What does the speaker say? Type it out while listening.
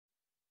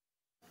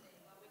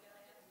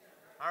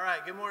All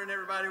right, good morning,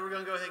 everybody. We're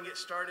going to go ahead and get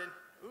started.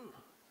 Ooh,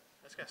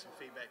 that's got some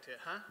feedback to it,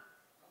 huh?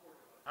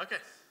 Okay,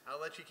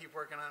 I'll let you keep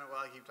working on it while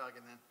I keep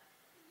talking then.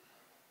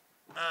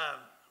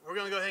 We're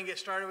going to go ahead and get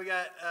started. We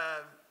got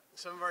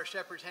some of our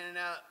shepherds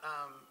handing out,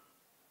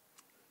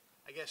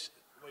 I guess,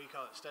 what do you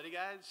call it, study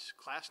guides,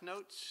 class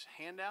notes,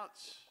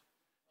 handouts,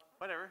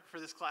 whatever,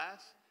 for this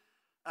class.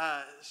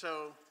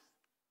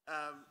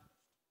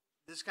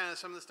 This is kind of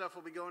some of the stuff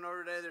we'll be going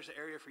over today. There's an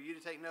area for you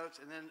to take notes,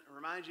 and then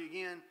remind you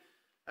again,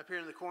 up here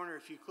in the corner,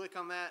 if you click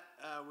on that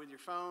with your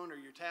phone or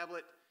your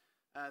tablet,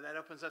 that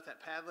opens up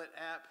that Padlet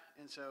app.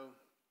 And so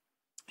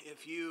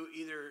if you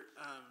either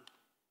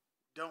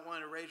don't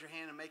want to raise your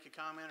hand and make a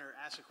comment or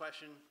ask a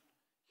question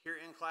here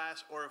in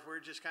class, or if we're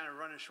just kind of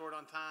running short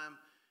on time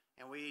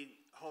and we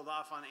hold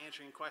off on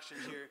answering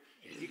questions here,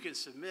 you can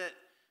submit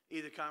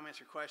either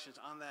comments or questions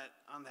on that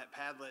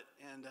Padlet,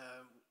 and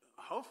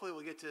hopefully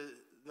we'll get to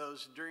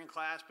those during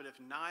class. But if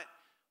not,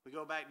 we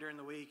go back during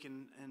the week,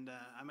 and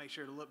I make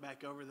sure to look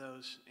back over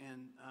those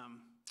and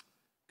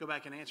go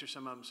back and answer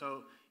some of them.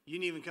 So you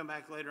can even come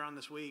back later on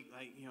this week,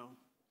 like, you know,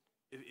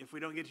 if we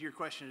don't get to your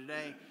question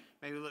today,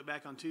 maybe look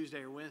back on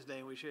Tuesday or Wednesday,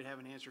 and we should have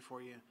an answer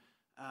for you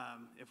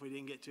if we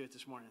didn't get to it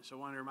this morning. So I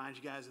want to remind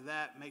you guys of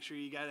that. Make sure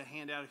you got a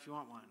handout if you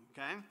want one,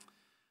 okay?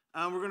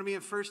 We're going to be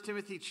in 1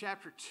 Timothy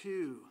chapter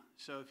 2.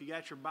 So if you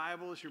got your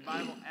Bibles, your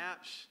Bible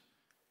apps,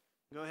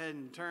 go ahead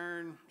and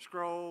turn,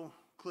 scroll,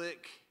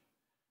 click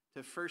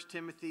to 1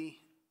 Timothy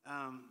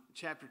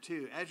chapter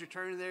 2. As you're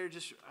turning there,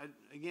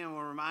 again,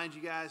 we'll remind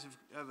you guys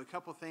of a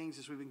couple things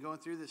as we've been going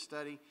through this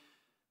study,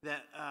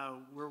 that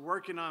we're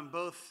working on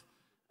both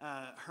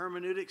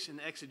hermeneutics and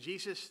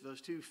exegesis,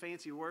 those two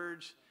fancy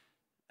words.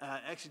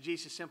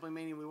 Exegesis simply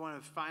meaning we want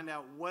to find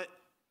out what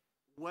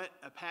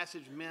a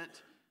passage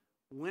meant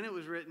when it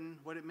was written,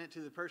 what it meant to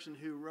the person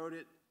who wrote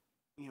it,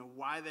 you know,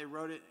 why they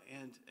wrote it,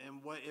 and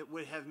what it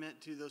would have meant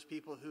to those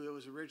people who it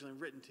was originally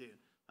written to.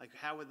 Like,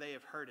 how would they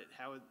have heard it?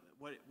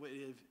 What it would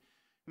have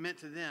meant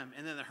to them?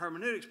 And then the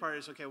hermeneutics part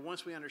is, okay,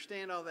 once we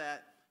understand all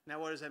that,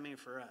 now what does that mean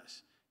for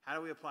us? How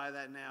do we apply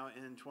that now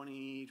in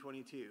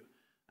 2022?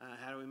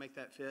 How do we make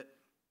that fit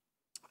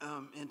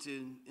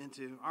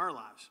into our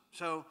lives?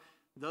 So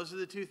those are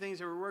the two things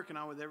that we're working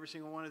on with every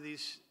single one of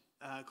these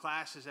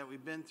classes that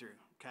we've been through,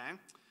 okay?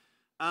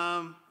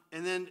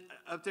 And then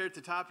up there at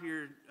the top of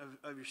your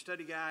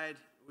study guide,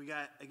 we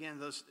got, again,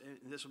 those.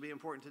 This will be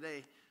important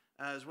today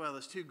as well.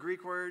 Those two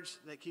Greek words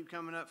that keep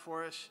coming up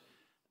for us.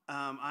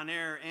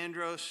 Aner,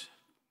 andros,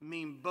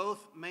 mean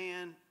both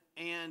man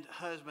and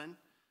husband.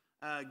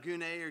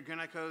 Gune or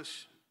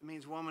gunakos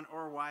means woman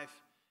or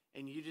wife.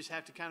 And you just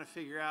have to kind of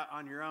figure out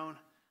on your own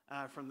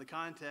from the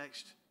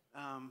context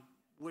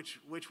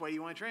which way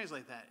you want to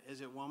translate that. Is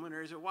it woman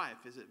or is it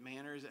wife? Is it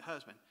man or is it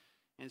husband?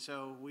 And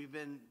so we've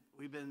been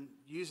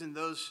using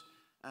those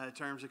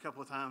terms a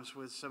couple of times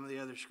with some of the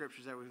other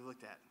scriptures that we've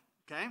looked at.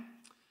 Okay?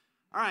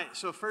 All right,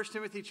 so 1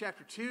 Timothy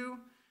chapter 2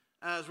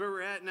 is where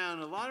we're at now. In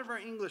a lot of our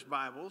English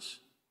Bibles,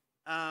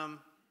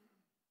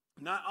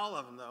 not all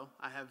of them though,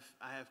 I have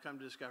come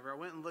to discover. I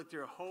went and looked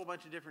through a whole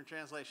bunch of different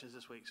translations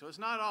this week. So it's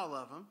not all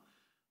of them,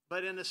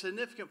 but in a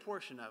significant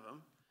portion of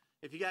them,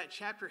 if you got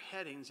chapter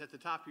headings at the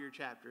top of your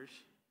chapters,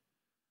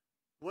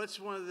 what's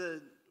one of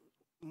the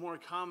more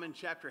common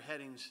chapter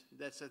headings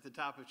that's at the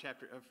top of 1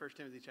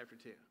 Timothy chapter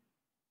 2?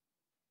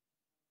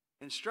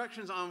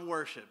 Instructions on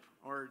worship,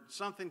 or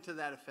something to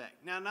that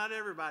effect. Now, not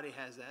everybody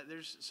has that.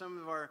 There's some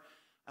of our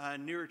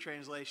newer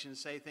translations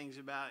say things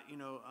about, you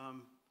know,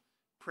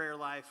 prayer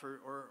life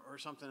or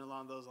something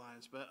along those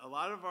lines. But a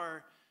lot of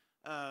our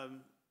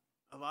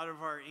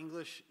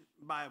English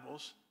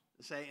Bibles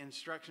say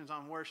instructions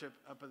on worship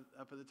up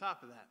at the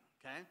top of that.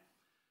 Okay.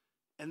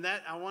 And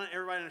that, I want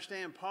everybody to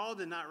understand, Paul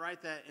did not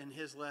write that in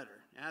his letter.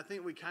 And I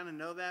think we kind of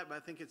know that, but I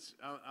think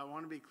I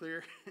want to be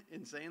clear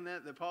in saying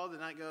that Paul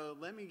did not go,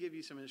 let me give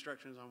you some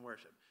instructions on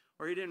worship.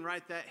 Or he didn't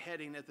write that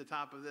heading at the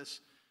top of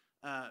this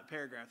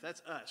paragraph.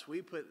 That's us.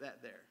 We put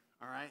that there,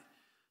 all right?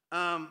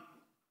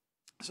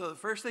 So the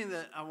first thing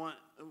that I want,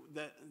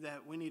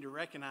 that we need to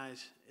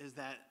recognize is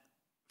that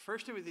 1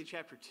 Timothy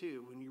chapter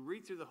 2, when you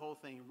read through the whole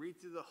thing, read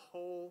through the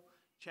whole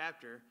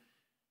chapter,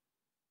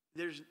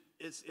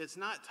 it's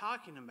not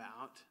talking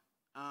about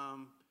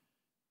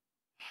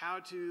how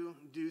to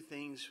do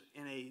things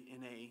in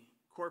a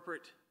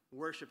corporate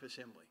worship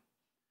assembly.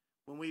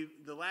 When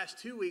the last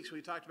 2 weeks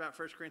we talked about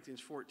 1 Corinthians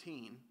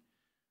 14,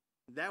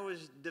 that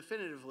was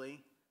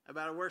definitively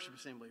about a worship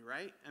assembly,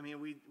 right? I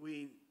mean,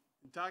 we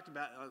talked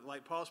about,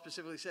 like Paul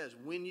specifically says,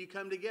 when you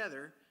come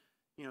together,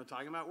 you know,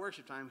 talking about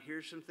worship time,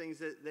 here's some things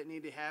that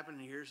need to happen,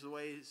 and here's the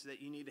ways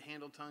that you need to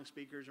handle tongue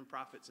speakers and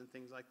prophets and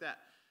things like that.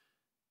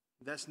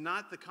 That's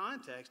not the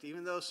context,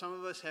 even though some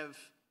of us have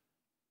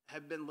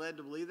been led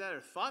to believe that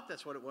or thought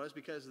that's what it was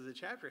because of the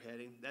chapter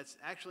heading. That's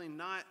actually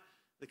not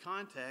the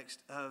context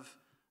of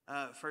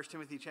 1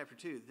 Timothy chapter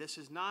 2. This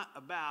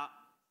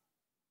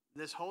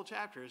whole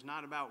chapter is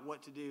not about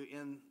what to do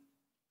in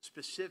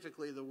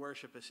specifically the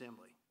worship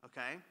assembly,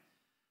 okay?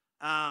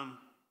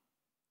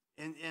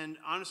 And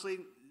honestly,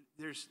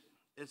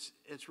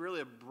 it's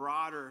really a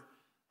broader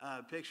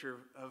picture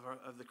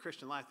of the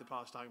Christian life that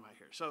Paul is talking about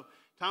here. So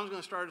Tom's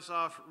going to start us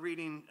off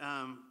reading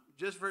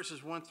just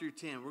verses 1 through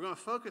 10. We're going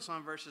to focus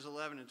on verses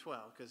 11 and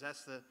 12 because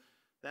that's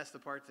the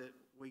part that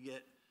we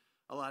get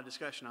a lot of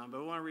discussion on.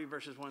 But we want to read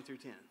verses 1 through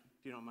 10,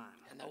 if you don't mind.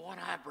 And the one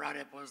I brought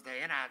up was the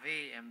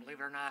NIV, and believe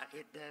it or not,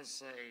 it does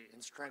say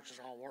instructions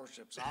on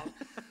worship. So,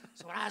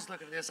 so when I was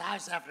looking at this, I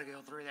was having to go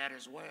through that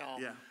as well.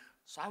 Yeah.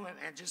 So I went,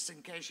 and just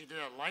in case you do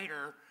it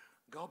later,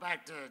 go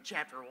back to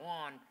chapter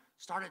 1,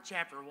 start at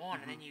chapter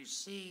 1, and then you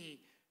see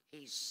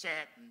he's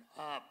setting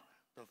up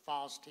the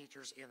false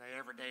teachers in the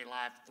everyday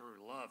life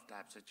through love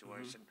type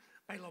situation.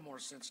 Made a little more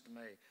sense to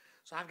me.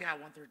 So I've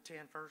got 1 through 10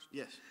 first.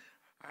 Yes.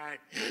 All right.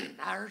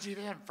 I urge you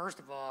then, first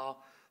of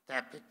all,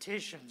 that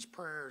petitions,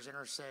 prayers,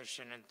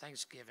 intercession, and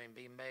thanksgiving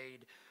be made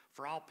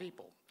for all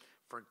people,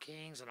 for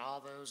kings and all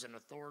those in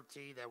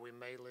authority, that we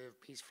may live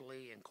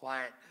peacefully and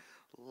quiet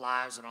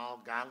lives in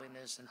all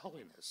godliness and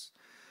holiness.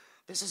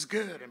 This is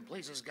good and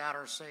pleases God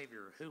our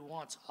Savior, who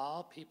wants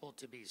all people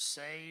to be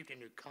saved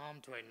and to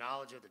come to a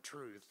knowledge of the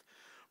truth.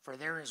 For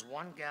there is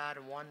one God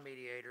and one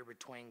mediator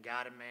between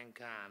God and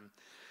mankind,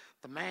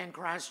 the man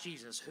Christ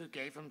Jesus, who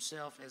gave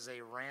himself as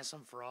a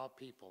ransom for all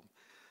people.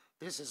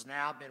 This has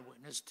now been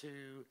witnessed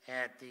to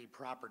at the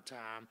proper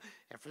time,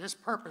 and for this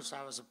purpose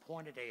I was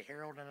appointed a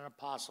herald and an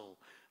apostle.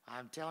 I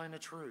am telling the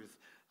truth.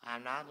 I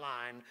am not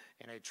lying,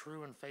 and a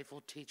true and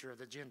faithful teacher of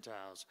the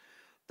Gentiles.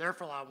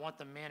 Therefore I want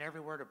the men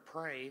everywhere to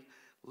pray,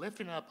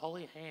 lifting up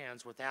holy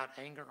hands without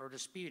anger or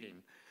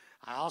disputing.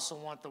 I also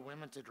want the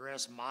women to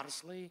dress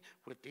modestly,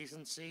 with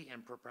decency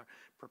and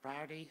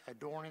propriety,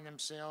 adorning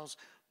themselves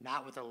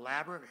not with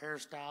elaborate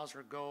hairstyles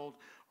or gold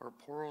or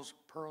pearls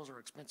or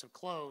expensive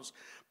clothes,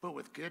 but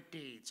with good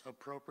deeds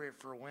appropriate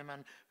for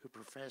women who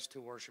profess to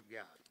worship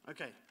God.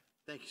 Okay,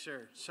 thank you,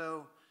 sir.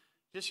 So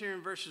just here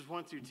in verses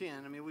 1 through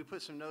 10, I mean, we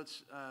put some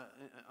notes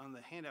on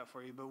the handout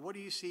for you, but what do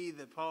you see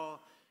that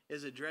Paul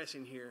is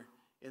addressing here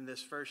in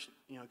this first,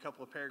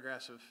 couple of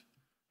paragraphs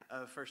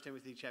of 1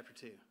 Timothy chapter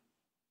 2?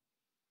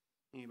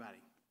 Anybody?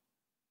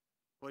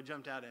 What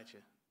jumped out at you?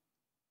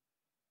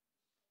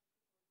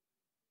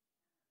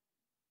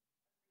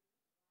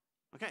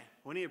 Okay,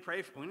 we need to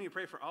pray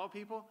for all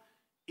people,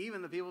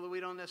 even the people that we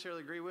don't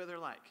necessarily agree with or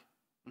like.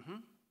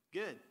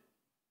 Good.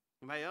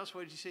 Anybody else?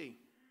 What did you see?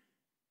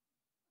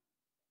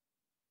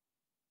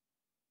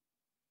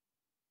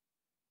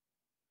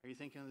 Are you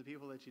thinking of the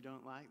people that you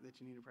don't like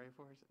that you need to pray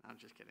for? I'm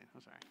just kidding.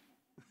 I'm sorry.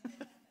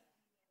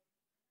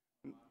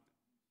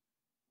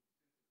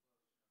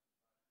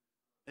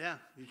 Yeah,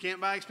 you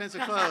can't buy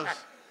expensive clothes.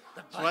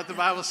 That's what the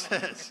Bible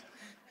says.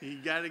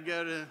 You got to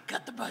go to...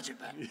 Cut the budget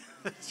back.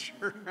 That's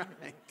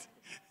right.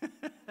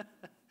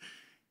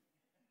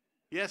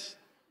 Yes?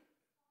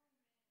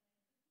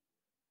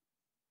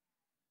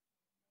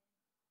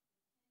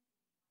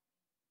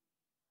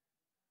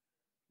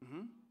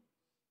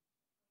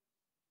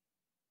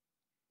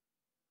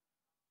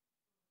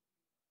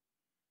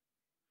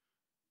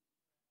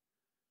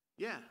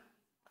 Yeah.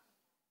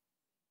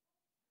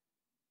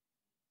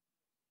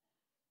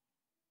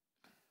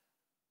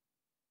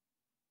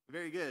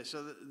 Very good.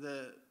 So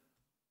the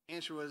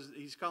answer was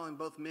he's calling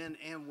both men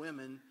and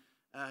women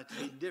to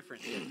be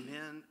different.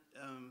 Men,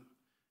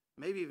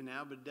 maybe even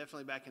now, but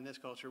definitely back in this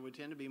culture, would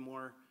tend to be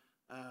more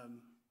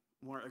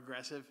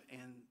aggressive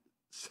and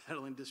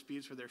settling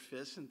disputes with their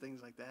fists and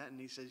things like that. And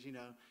he says,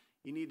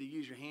 you need to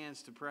use your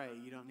hands to pray.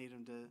 You don't need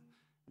them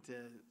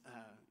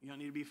you don't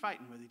need to be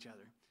fighting with each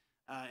other.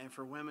 And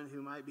for women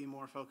who might be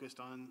more focused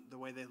on the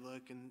way they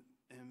look and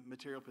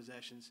material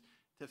possessions,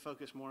 to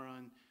focus more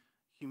on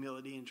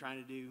humility and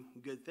trying to do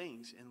good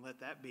things, and let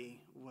that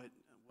be what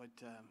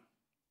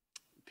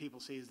people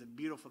see as the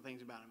beautiful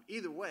things about them.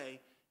 Either way,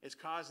 it's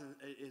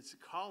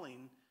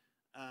calling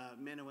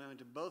men and women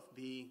to both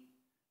be,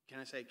 can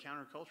I say,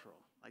 countercultural.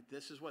 Like,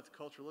 this is what the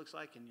culture looks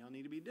like, and y'all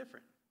need to be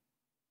different.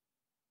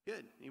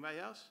 Good. Anybody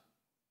else?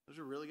 Those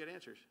are really good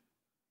answers.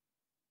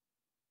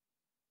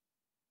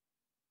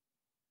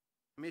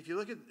 I mean, if you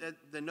look at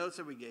the notes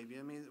that we gave you,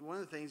 I mean, one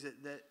of the things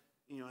that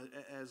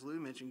as Lou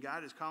mentioned,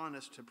 God is calling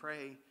us to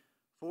pray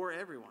for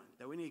everyone,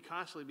 that we need to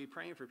constantly be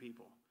praying for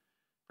people,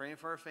 praying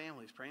for our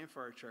families, praying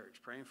for our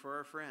church, praying for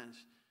our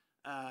friends,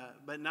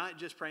 but not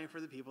just praying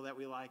for the people that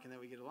we like and that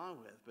we get along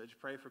with, but to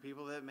pray for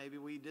people that maybe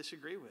we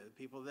disagree with,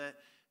 people that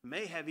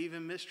may have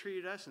even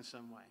mistreated us in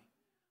some way.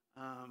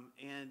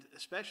 And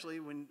especially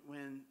when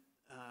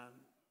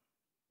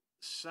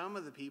some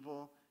of the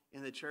people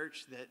in the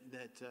church that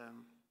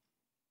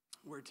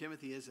where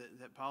Timothy is,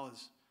 that Paul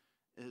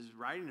is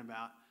writing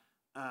about,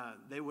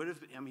 they would have,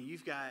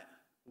 you've got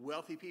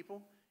wealthy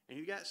people and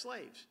you've got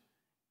slaves,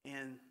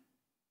 and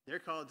they're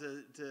called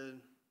to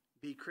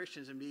be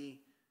Christians and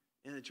be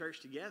in the church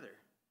together.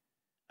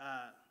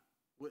 I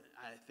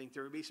think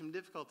there would be some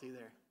difficulty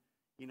there.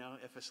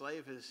 If a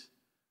slave is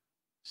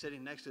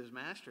sitting next to his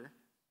master,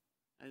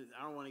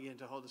 I don't want to get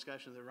into a whole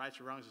discussion of the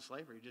rights or wrongs of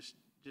slavery,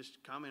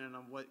 just commenting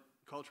on what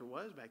culture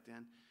was back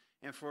then.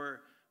 And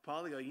for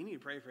Paul to go, you need to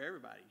pray for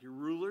everybody. Your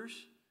rulers,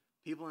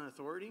 people in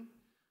authority,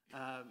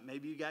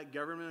 Maybe you got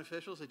government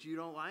officials that you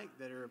don't like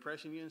that are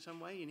oppressing you in some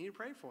way. You need to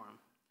pray for them.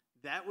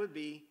 That would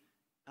be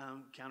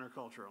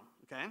countercultural,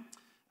 okay?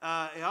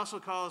 It also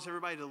calls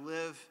everybody to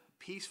live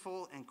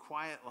peaceful and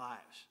quiet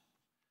lives.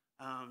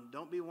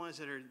 Don't be ones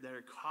that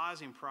are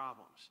causing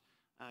problems.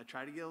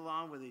 Try to get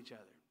along with each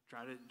other.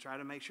 Try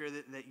to make sure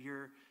that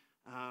you're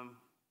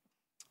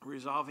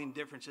resolving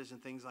differences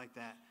and things like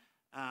that.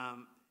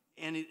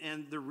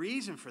 And the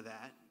reason for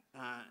that,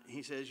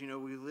 he says,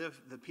 we live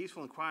the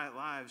peaceful and quiet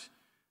lives.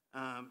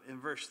 In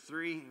verses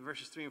 3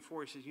 and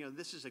 4, he says,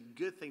 this is a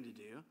good thing to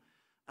do.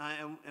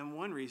 And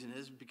one reason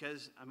is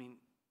because,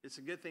 it's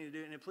a good thing to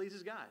do, and it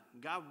pleases God.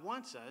 God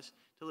wants us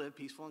to live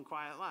peaceful and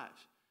quiet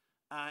lives.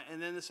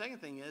 And then the second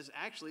thing is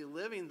actually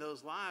living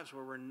those lives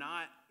where we're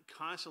not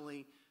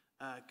constantly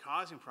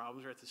causing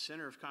problems or at the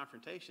center of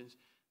confrontations.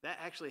 That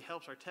actually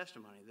helps our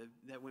testimony.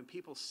 That when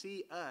people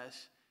see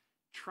us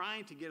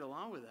trying to get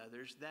along with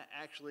others, that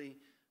actually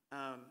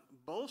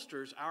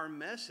bolsters our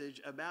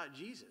message about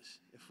Jesus.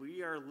 If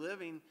we are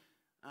living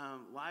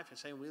life and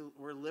saying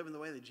we're living the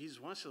way that Jesus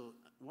wants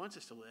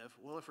us to live,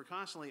 well, if we're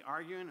constantly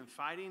arguing and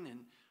fighting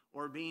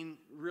or being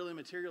really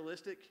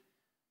materialistic,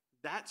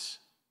 that's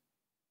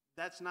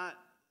not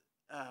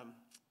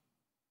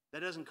that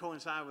doesn't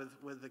coincide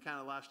with the kind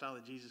of lifestyle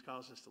that Jesus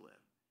calls us to live.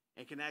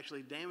 It can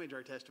actually damage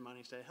our testimony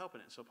instead of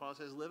helping it. So Paul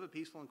says, live a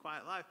peaceful and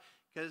quiet life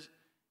because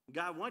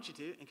God wants you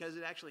to, and because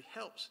it actually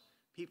helps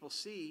people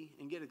see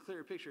and get a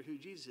clearer picture of who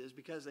Jesus is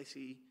because they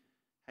see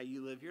how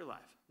you live your life.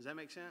 Does that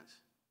make sense?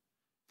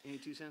 Any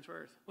 2 cents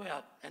worth?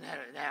 Well, and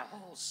that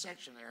whole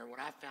section there, what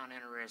I found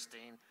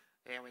interesting,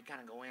 and we kind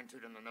of go into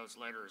it in the notes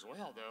later as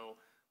well, though,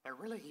 but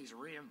really he's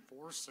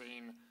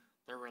reinforcing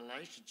the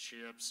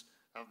relationships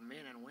of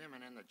men and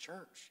women in the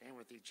church and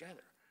with each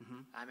other.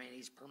 Mm-hmm.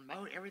 He's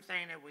promoting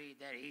everything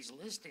that he's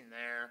listing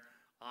there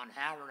on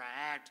how we're to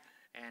act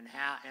and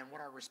what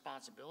our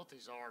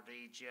responsibilities are to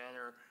each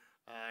other.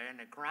 And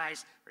that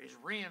Christ is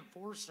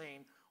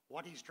reinforcing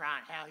how he's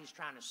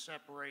trying to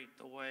separate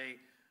the way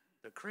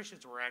the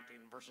Christians were acting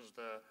versus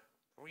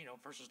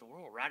the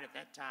world. Right at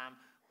that time,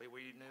 we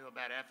knew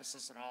about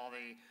Ephesus and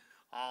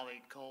all the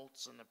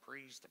cults and the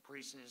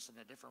priestess and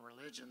the different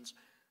religions.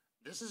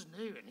 This is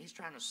new, and he's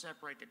trying to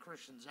separate the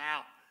Christians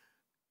out,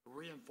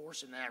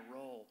 reinforcing that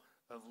role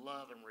of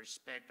love and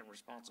respect and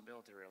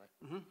responsibility, really.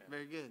 Mm-hmm. Yeah.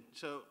 Very good.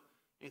 So,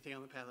 anything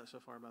on the Padlet so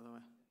far, by the way?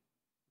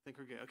 I think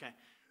we're good. Okay.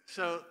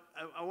 So,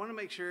 I want to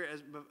make sure,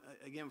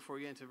 again, before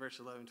we get into verse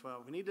 11 and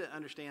 12, we need to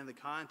understand the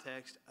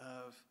context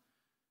of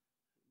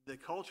the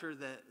culture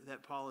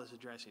that Paul is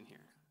addressing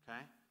here,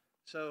 okay?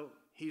 So,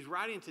 he's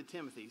writing to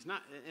Timothy. He's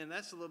not, and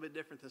that's a little bit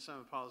different than some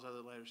of Paul's other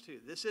letters, too.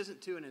 This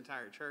isn't to an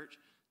entire church.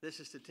 This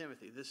is to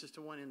Timothy. This is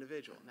to one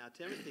individual. Now,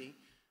 Timothy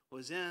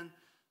was in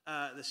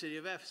the city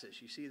of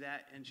Ephesus. You see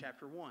that in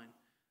chapter 1.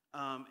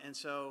 And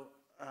so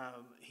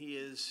he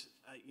is,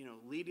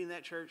 leading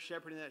that church,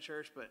 shepherding that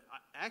church. But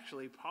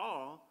actually,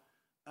 Paul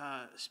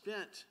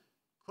spent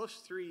close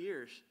to 3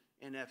 years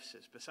in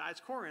Ephesus. Besides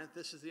Corinth,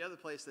 this is the other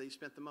place that he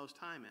spent the most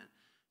time in.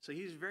 So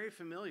he's very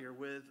familiar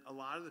with a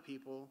lot of the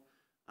people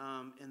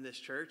in this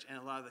church and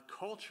a lot of the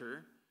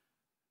culture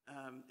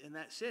in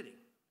that city,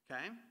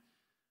 okay?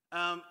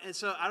 And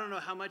so I don't know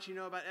how much you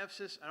know about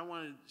Ephesus. I don't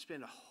want to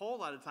spend a whole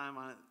lot of time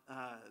on it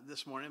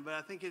this morning, but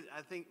I think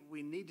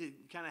we need to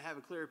kind of have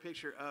a clearer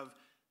picture of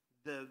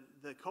the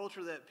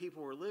culture that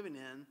people were living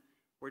in,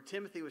 where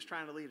Timothy was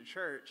trying to lead a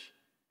church,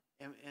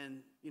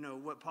 and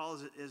what Paul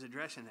is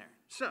addressing there.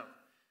 So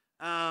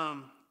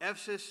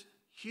Ephesus,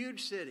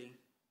 huge city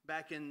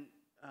back in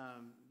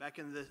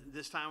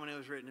this time when it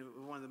was written. It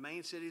was one of the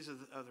main cities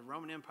of the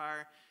Roman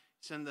Empire.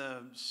 It's in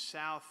the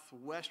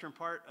southwestern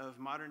part of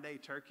modern-day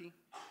Turkey.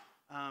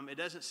 It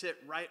doesn't sit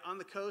right on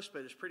the coast,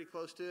 but it's pretty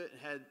close to it.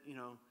 It had,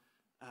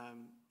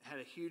 had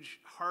a huge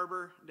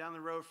harbor down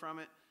the road from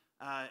it.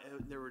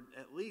 There were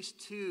at least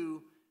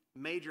 2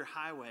 major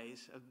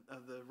highways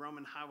of the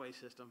Roman highway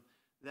system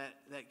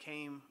that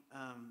came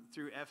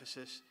through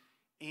Ephesus,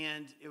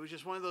 and it was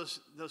just one of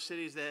those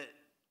cities that,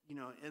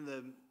 in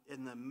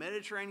the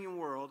Mediterranean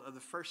world of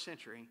the first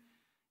century,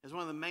 is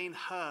one of the main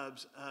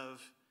hubs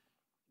of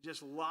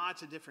just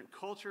lots of different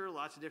culture,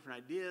 lots of different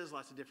ideas,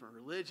 lots of different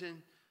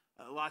religion,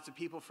 lots of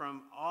people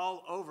from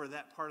all over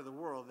that part of the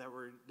world that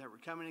were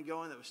coming and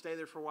going, that would stay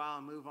there for a while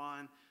and move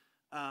on.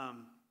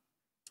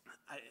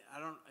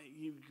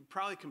 You could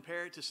probably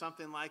compare it to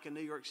something like a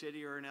New York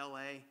City or an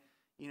LA,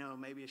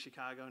 maybe a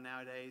Chicago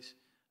nowadays,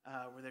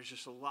 where there's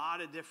just a lot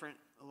of different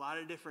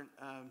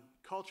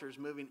cultures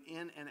moving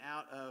in and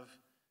out of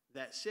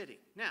that city.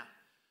 Now,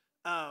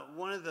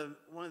 one of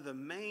the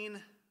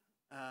main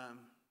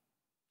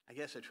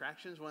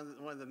attractions, one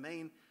of the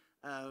main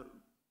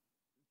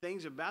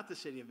things about the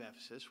city of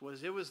Ephesus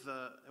was it was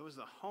the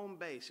home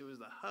base, it was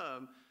the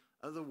hub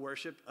of the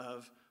worship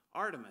of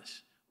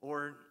Artemis,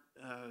 or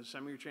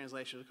some of your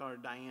translations call her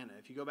Diana.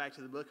 If you go back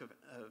to the book of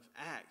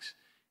Acts,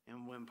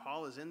 and when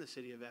Paul is in the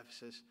city of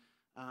Ephesus,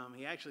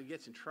 he actually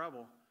gets in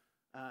trouble,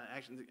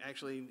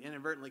 actually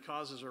inadvertently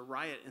causes a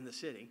riot in the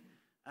city,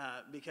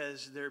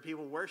 because there are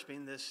people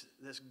worshiping this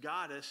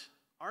goddess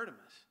Artemis.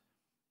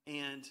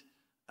 And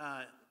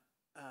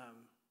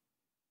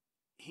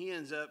he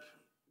ends up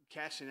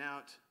casting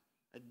out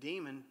a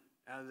demon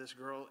out of this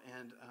girl.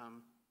 And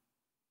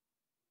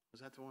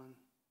was that the one?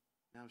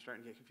 Now I'm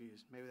starting to get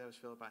confused. Maybe that was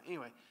Philippi.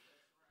 Anyway,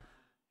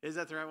 is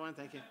that the right one?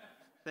 Thank you.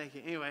 Thank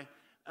you. Anyway,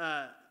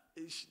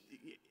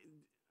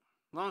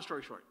 long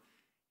story short,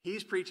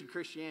 he's preaching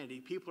Christianity.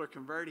 People are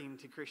converting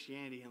to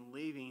Christianity and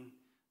leaving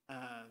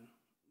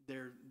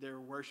their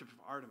worship of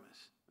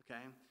Artemis,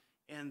 okay?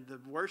 And the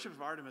worship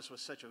of Artemis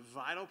was such a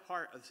vital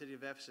part of the city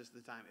of Ephesus at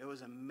the time. It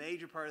was a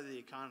major part of the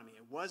economy.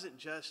 It wasn't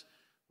just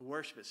the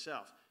worship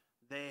itself.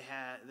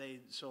 They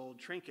sold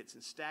trinkets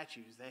and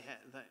statues. Let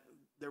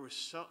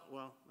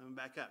me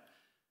back up.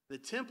 The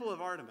Temple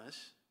of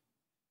Artemis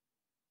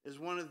is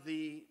one of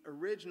the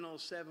original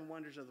 7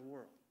 wonders of the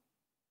world,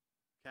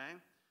 okay?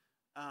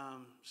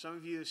 Some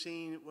of you have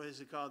seen, what is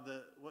it called?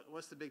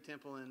 What's the big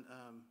temple in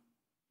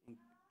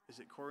is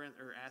it Corinth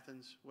or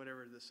Athens? What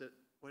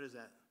is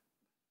that?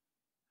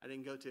 I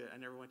didn't go to it. I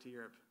never went to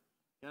Europe.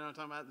 You know what I'm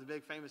talking about? The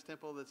big famous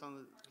temple that's on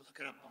Look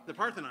it up. the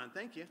Parthenon.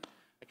 Thank you.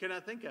 I could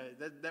not think of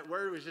it. That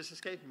word was just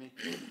escaping me.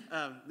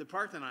 The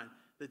Parthenon.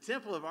 The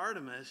Temple of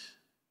Artemis,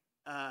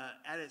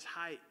 at its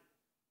height,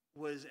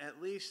 was at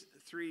least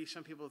 3,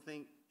 some people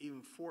think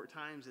even 4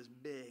 times as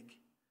big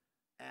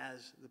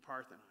as the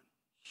Parthenon.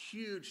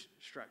 Huge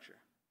structure.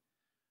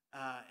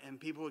 And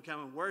people would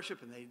come and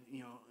worship, and they,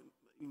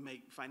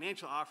 make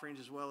financial offerings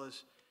as well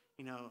as,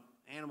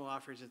 animal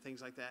offerings and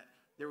things like that.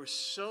 There was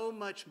so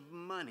much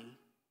money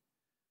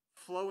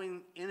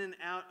flowing in and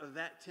out of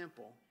that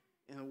temple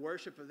in the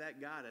worship of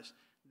that goddess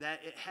that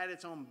it had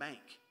its own bank.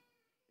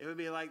 It would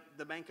be like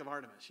the Bank of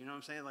Artemis, you know what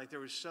I'm saying? Like there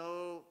was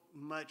so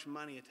much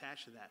money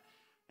attached to that.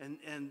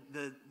 And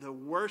the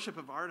worship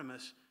of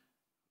Artemis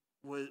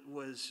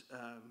was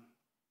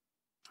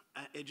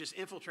it just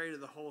infiltrated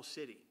the whole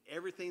city.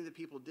 Everything that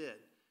people did,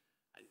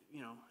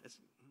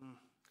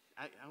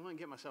 I wouldn't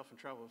get myself in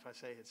trouble if I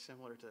say it's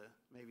similar to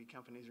maybe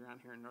companies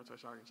around here in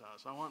Northwest Arkansas,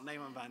 so I won't name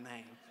them by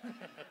name.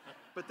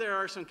 But there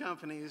are some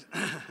companies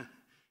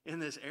in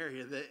this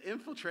area that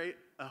infiltrate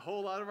a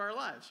whole lot of our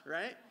lives,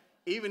 right?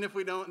 Even if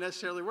we don't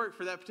necessarily work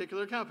for that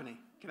particular company.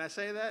 Can I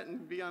say that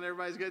and be on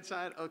everybody's good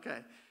side? Okay.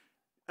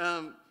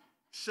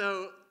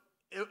 So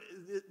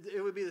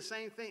it would be the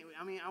same thing.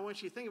 I mean, I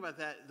want you to think about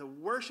that. The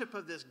worship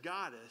of this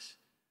goddess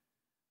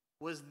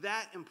was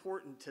that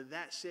important to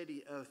that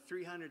city of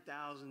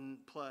 300,000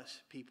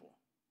 plus people,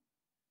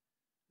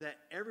 that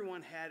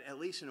everyone had at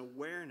least an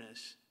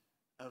awareness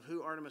of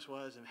who Artemis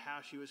was and how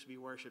she was to be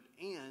worshipped.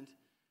 And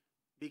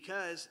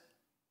because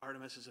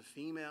Artemis is a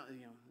female,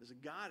 is a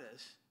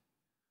goddess,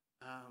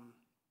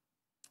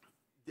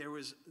 there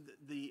was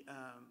the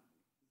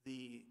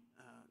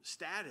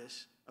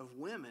status of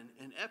women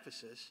in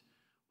Ephesus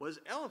was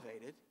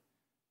elevated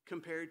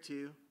compared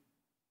to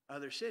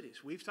other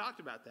cities. We've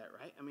talked about that,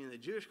 right? I mean, in the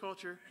Jewish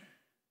culture,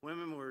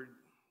 women were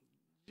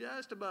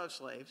just above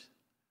slaves.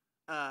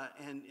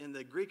 And in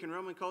the Greek and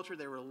Roman culture,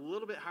 they were a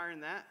little bit higher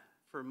than that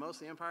for most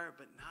of the empire,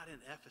 but not in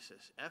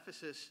Ephesus.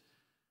 Ephesus,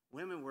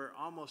 women were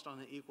almost on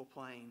an equal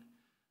plane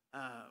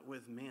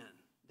with men.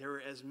 There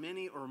were as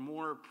many or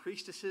more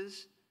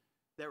priestesses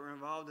that were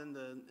involved in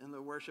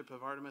the worship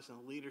of Artemis and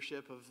the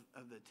leadership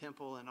of the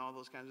temple and all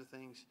those kinds of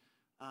things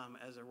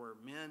as there were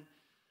men.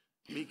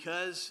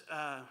 Because,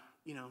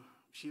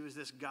 she was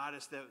this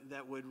goddess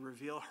that would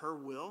reveal her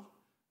will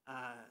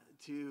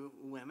to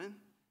women.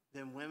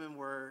 Then women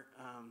were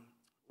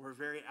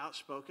very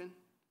outspoken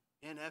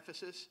in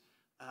Ephesus.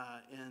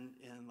 And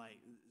like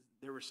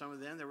there were some of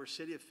them, there were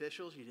city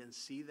officials. You didn't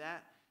see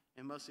that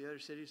in most of the other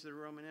cities of the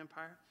Roman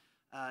Empire.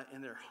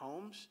 In their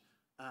homes,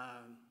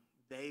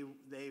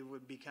 they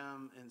would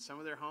become, in some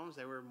of their homes,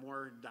 they were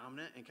more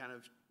dominant and kind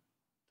of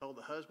told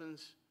the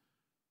husbands,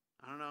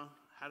 I don't know,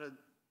 how to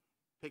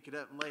pick it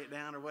up and lay it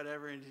down or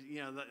whatever. And,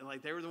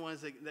 like they were the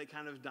ones that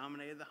kind of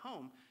dominated the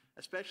home,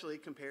 especially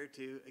compared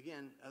to,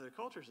 again, other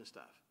cultures and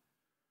stuff.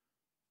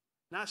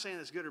 Not saying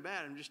it's good or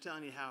bad. I'm just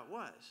telling you how it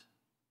was.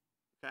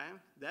 Okay?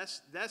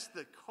 That's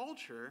the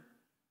culture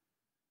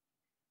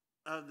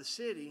of the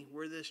city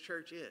where this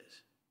church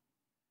is.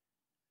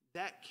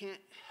 That can't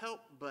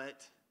help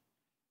but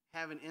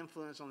have an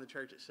influence on the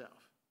church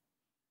itself.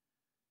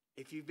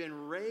 If you've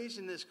been raised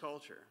in this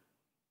culture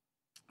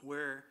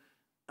where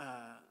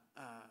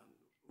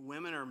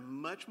women are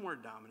much more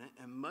dominant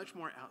and much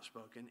more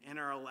outspoken and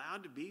are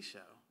allowed to be so,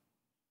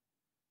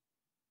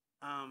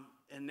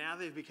 and now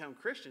they've become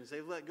Christians,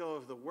 they've let go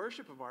of the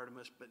worship of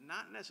Artemis, but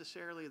not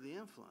necessarily the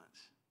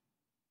influence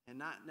and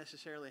not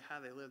necessarily how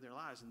they live their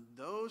lives. And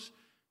those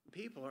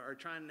people are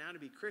trying now to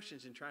be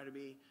Christians and try to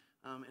be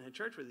in a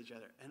church with each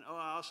other. And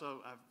I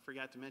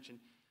forgot to mention,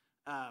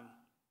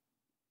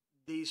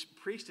 these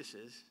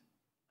priestesses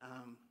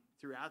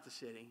throughout the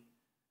city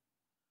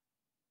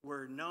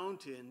were known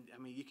to, and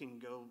I mean, you can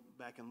go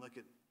back and look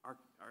at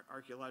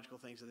archaeological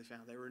things that they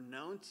found. They were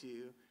known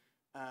to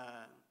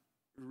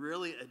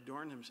really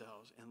adorn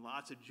themselves in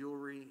lots of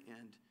jewelry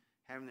and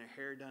having their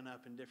hair done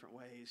up in different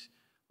ways,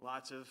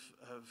 lots of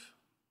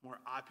more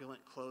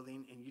opulent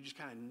clothing, and you just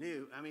kind of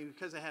knew, I mean,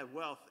 because they had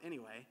wealth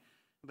anyway,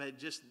 but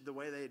just the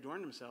way they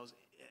adorned themselves,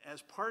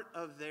 as part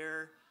of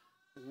their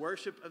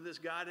worship of this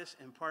goddess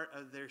and part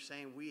of their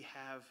saying, we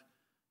have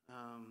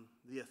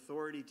the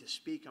authority to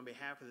speak on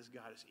behalf of this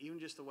goddess, even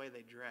just the way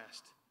they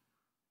dressed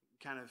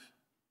kind of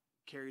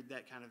carried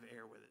that kind of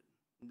air with it,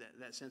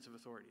 that sense of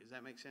authority. Does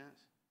that make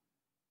sense?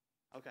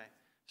 Okay,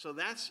 so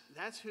that's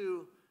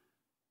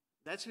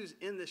who's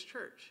in this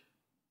church.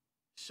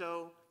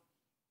 So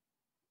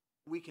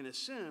we can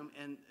assume,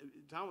 and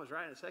Tom was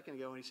right a second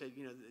ago when he said,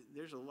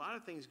 there's a lot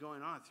of things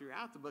going on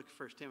throughout the book of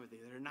 1 Timothy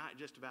that are not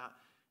just about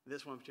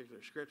this one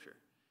particular scripture.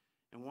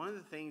 And one of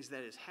the things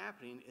that is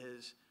happening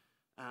is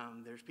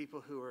there's people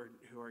who are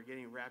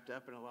getting wrapped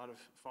up in a lot of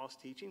false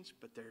teachings,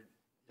 but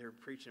they're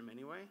preaching them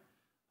anyway.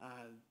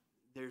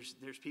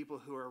 There's people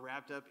who are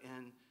wrapped up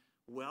in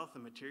wealth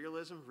and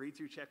materialism. Read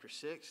through chapter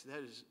 6. That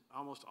is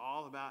almost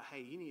all about,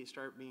 hey, you need to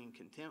start being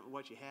content with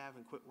what you have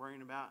and quit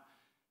worrying about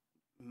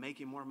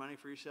making more money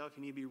for yourself.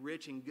 You need to be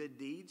rich in good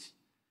deeds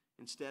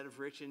instead of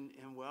rich in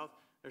wealth.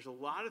 There's a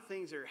lot of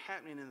things that are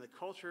happening in the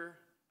culture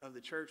of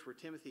the church where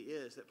Timothy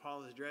is that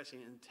Paul is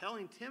addressing and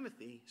telling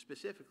Timothy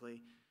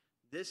specifically,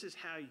 this is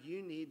how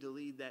you need to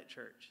lead that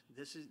church.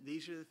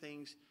 These are the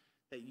things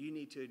that you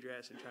need to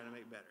address and try to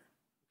make better.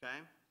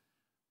 Okay?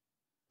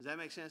 Does that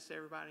make sense to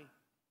everybody?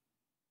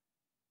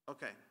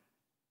 Okay.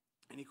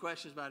 Any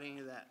questions about any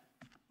of that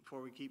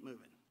before we keep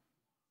moving?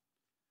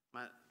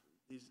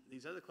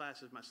 These other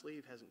classes, my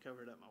sleeve hasn't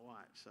covered up my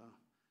watch, so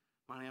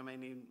Monty, I may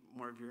need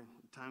more of your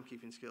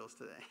timekeeping skills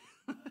today.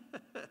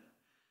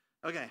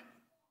 Okay.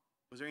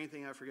 Was there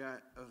anything I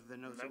forgot of the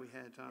notes that we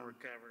had, Tom? We're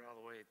covered all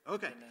the way.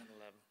 Okay. 10 and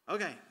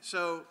 11. Okay.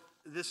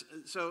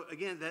 So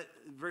again, that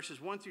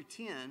verses 1 through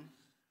 10.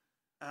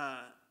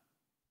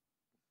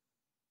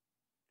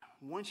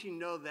 Once you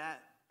know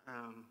that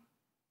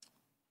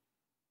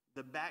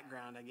the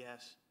background, I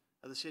guess,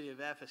 of the city of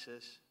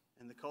Ephesus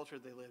and the culture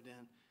they lived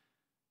in,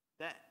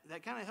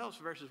 that kind of helps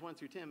verses 1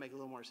 through 10 make a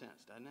little more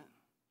sense, doesn't it?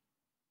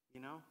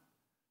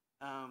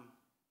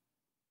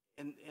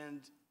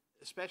 And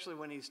especially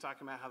when he's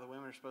talking about how the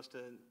women are supposed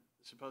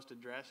to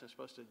dress and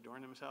supposed to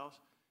adorn themselves.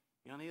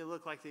 You don't need to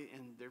look like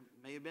and there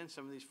may have been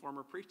some of these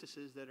former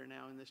priestesses that are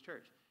now in this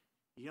church.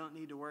 You don't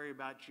need to worry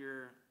about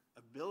your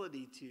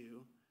ability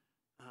to,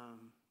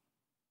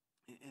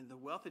 and the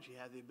wealth that you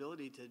have, the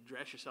ability to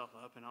dress yourself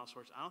up and all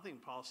sorts. I don't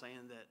think Paul's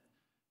saying that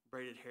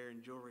braided hair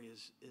and jewelry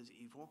is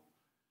evil.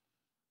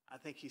 I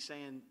think he's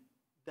saying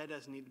that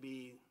doesn't need to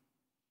be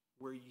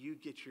where you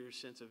get your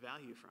sense of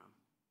value from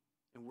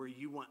and where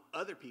you want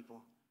other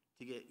people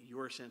to get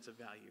your sense of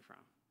value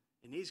from.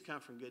 It needs to come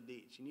from good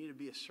deeds. You need to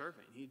be a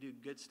servant. You need to do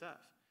good stuff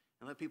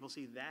and let people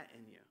see that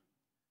in you.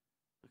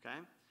 Okay?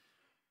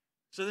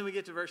 So then we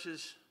get to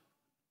verses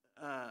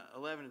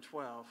 11 and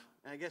 12.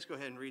 And I guess go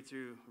ahead and read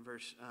through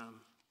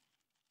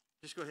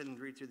just go ahead and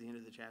read through the end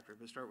of the chapter,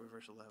 but start with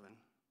verse 11,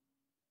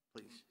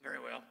 please. Very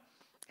well.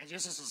 And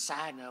just as a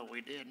side note,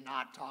 we did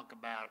not talk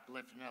about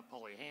lifting up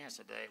holy hands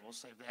today. We'll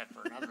save that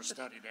for another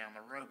study down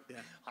the road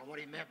on what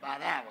he meant by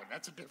that one.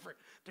 That's a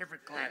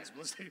different class.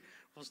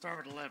 We'll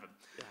start with 11.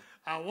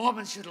 Yeah. A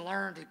woman should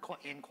learn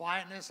in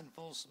quietness and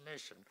full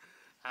submission.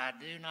 I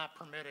do not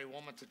permit a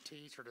woman to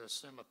teach or to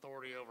assume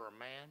authority over a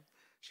man.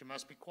 She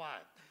must be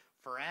quiet.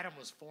 For Adam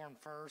was formed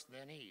first,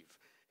 then Eve.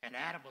 And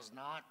Adam was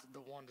not the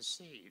one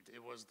deceived.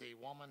 It was the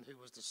woman who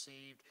was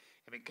deceived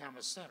and become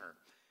a sinner.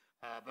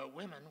 But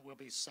women will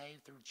be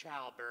saved through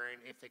childbearing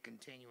if they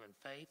continue in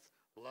faith,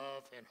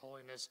 love, and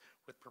holiness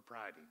with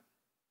propriety.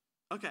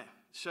 Okay,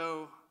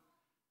 so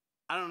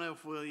I don't know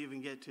if we'll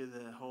even get to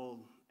the whole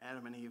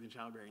Adam and Eve and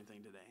childbearing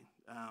thing today.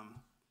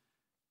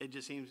 It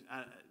just seems,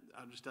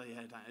 I'll just tell you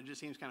ahead of time, it just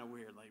seems kind of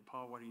weird. Like,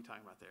 Paul, what are you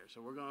talking about there?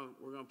 So we're going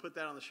to put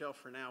that on the shelf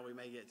for now. We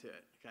may get to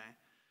it, okay?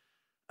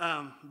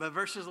 But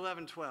verses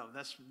 11, 12,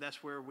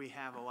 that's where we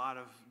have a lot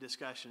of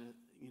discussion,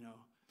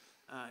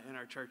 in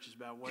our churches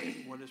about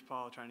what is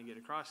Paul trying to get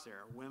across there.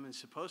 Are women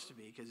supposed to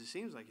be, because it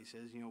seems like he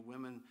says,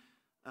 women,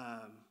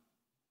 I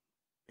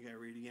got to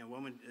read it again,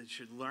 women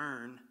should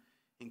learn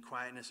in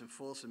quietness and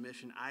full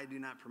submission. I do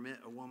not permit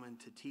a woman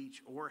to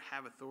teach or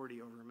have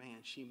authority over a man.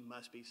 She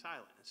must be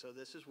silent. And so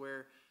this is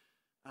where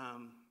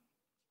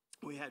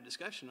we had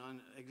discussion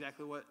on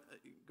exactly what,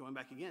 going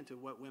back again to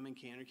what women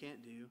can or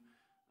can't do,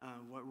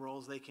 what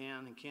roles they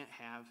can and can't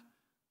have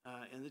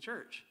in the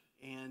church.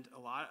 And a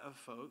lot of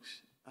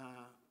folks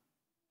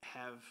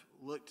have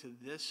looked to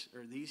this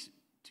or these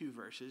two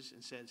verses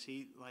and said,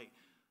 see, like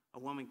a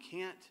woman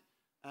can't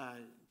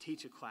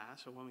teach a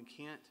class, a woman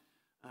can't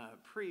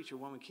preach, a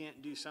woman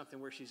can't do something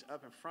where she's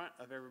up in front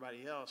of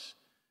everybody else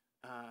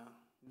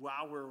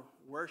while we're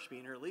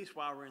worshiping, or at least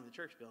while we're in the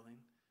church building,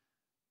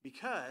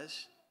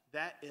 because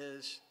that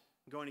is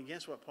going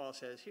against what Paul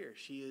says here.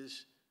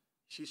 She's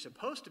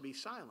supposed to be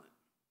silent.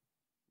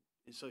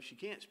 And so she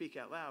can't speak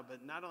out loud,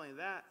 but not only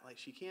that, like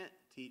she can't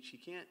teach, she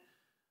can't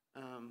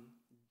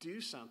do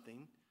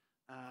something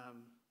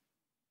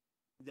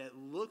that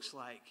looks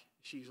like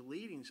she's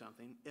leading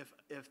something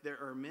if there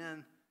are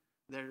men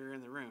that are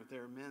in the room, if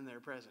there are men that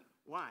are present.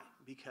 Why?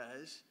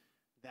 Because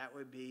that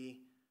would be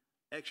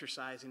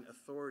exercising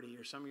authority,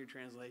 or some of your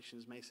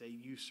translations may say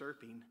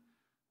usurping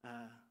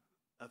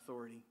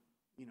authority,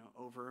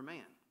 over a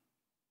man.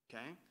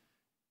 Okay?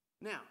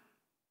 Now,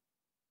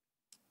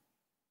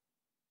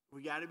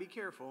 we got to be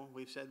careful.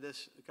 We've said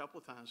this a couple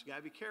of times. We got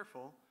to be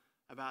careful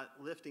about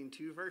lifting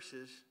two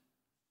verses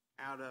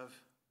out of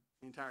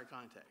the entire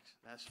context.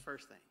 That's the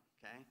first thing.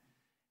 Okay?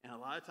 And a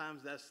lot of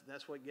times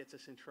that's what gets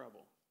us in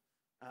trouble.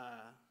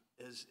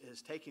 Is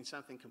taking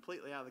something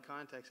completely out of the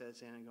context that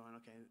it's in and going,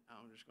 okay,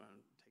 I'm just going to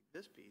take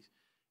this piece.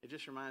 It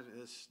just reminds me,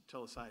 this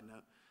total side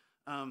note.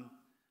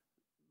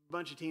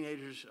 Bunch of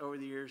teenagers over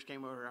the years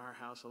came over to our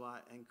house a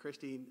lot, and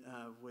Christy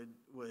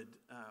would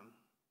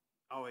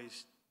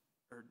always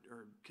or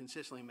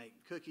consistently make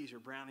cookies or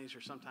brownies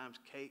or sometimes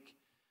cake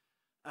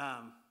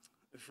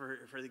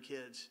for the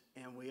kids.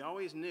 And we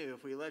always knew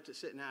if we left it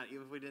sitting out,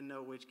 even if we didn't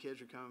know which kids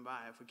were coming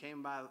by, if we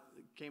came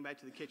back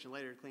to the kitchen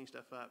later to clean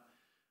stuff up,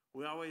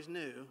 we always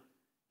knew,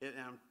 and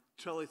I'm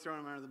totally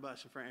throwing him under the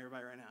bus in front of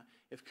everybody right now,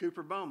 if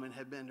Cooper Bowman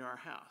had been to our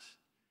house,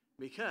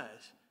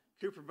 because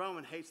Cooper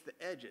Bowman hates the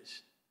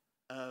edges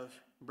of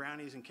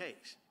brownies and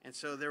cakes. And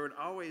so there would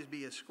always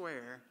be a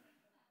square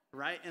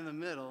right in the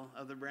middle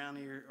of the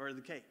brownie or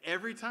the cake.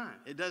 Every time.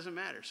 It doesn't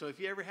matter. So if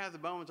you ever have the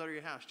Bowmans over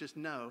your house, just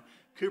know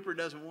Cooper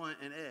doesn't want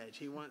an edge.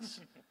 He wants,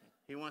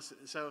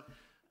 so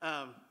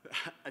I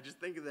just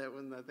think of that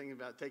when I think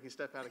about taking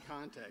stuff out of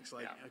context.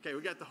 Like, okay,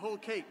 we got the whole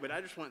cake, but I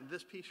just want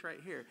this piece right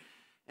here.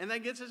 And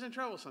that gets us in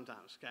trouble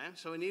sometimes, okay?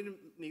 So we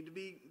need to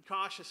be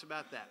cautious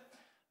about that.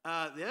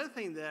 The other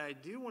thing that I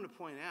do want to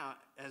point out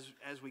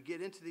as we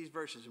get into these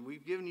verses, and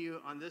we've given you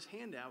on this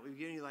handout, we've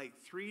given you like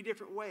 3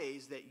 different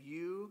ways that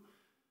you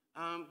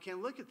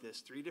can look at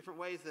this, 3 different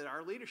ways that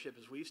our leadership,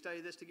 as we've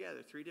studied this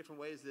together, 3 different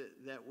ways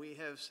that we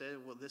have said,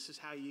 well, this is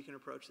how you can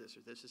approach this,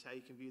 or this is how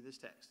you can view this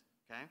text,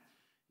 okay?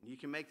 And you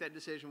can make that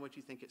decision what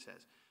you think it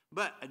says.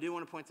 But I do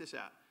want to point this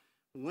out.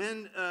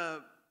 When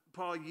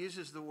Paul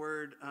uses the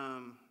word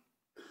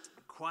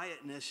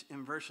quietness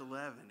in verse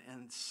 11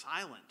 and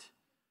silent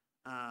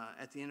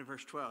at the end of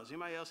verse 12. Does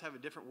anybody else have a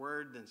different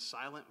word than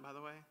silent, by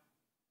the way?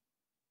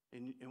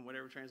 In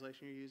whatever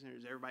translation you're using, or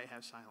does everybody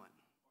have silent?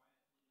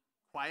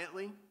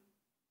 Quietly?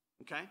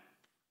 Okay.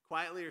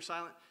 Quietly or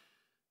silent.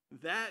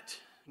 That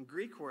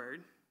Greek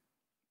word,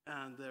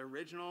 the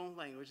original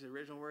language, the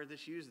original word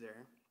that's used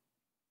there,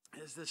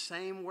 is the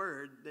same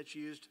word that's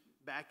used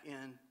back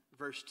in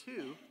verse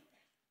 2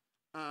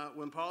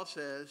 when Paul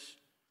says,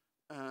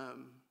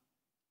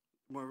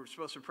 we're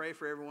supposed to pray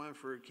for everyone,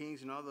 for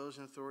kings and all those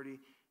in authority,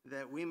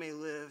 that we may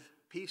live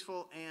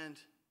peaceful and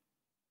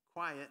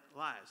quiet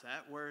lives.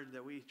 That word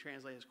that we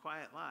translate as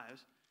quiet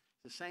lives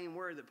is the same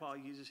word that Paul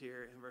uses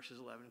here in verses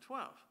 11 and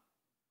 12.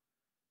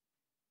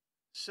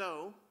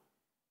 So,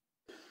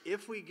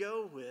 if we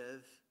go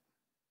with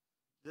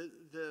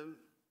the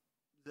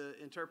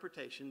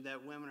interpretation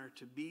that women are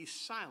to be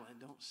silent,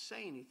 don't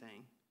say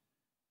anything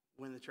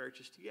when the church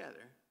is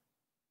together,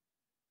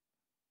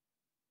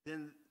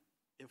 then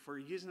if we're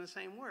using the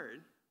same word,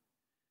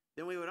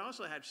 then we would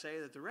also have to say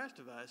that the rest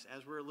of us,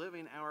 as we're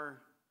living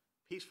our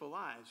peaceful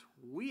lives,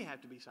 we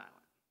have to be silent.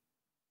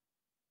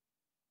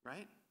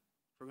 Right?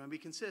 We're going to be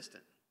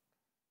consistent.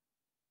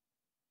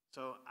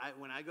 So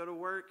when I go to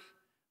work,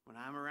 when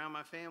I'm around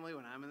my family,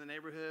 when I'm in the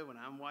neighborhood, when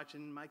I'm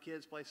watching my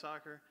kids play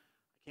soccer,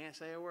 I can't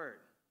say a word.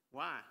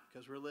 Why?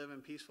 Because we're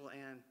living peaceful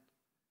and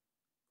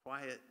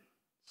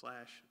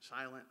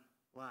quiet/silent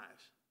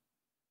lives.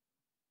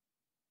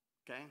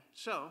 Okay?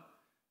 So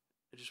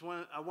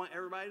I want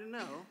everybody to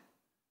know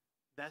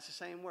that's the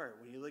same word.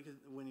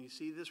 When you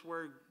see this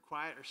word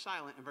quiet or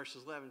silent in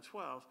verses 11 and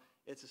 12,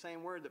 it's the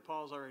same word that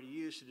Paul's already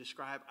used to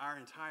describe our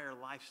entire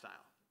lifestyle.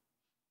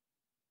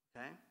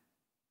 Okay?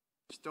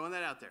 Just throwing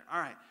that out there. All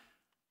right.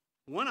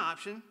 One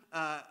option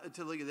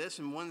to look at this,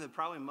 and one that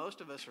probably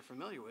most of us are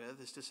familiar with,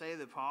 is to say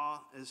that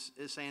Paul is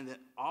saying that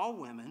all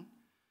women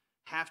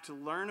have to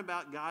learn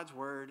about God's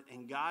word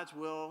and God's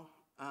will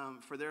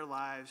for their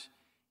lives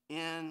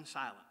in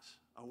silence.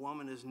 A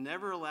woman is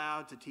never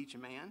allowed to teach a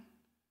man.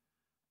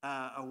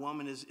 A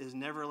woman is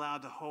never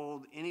allowed to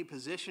hold any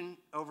position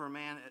over a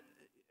man,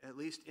 at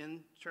least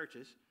in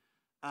churches,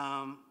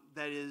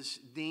 that is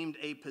deemed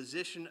a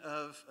position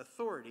of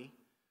authority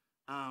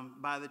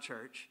by the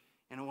church.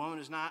 And a woman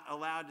is not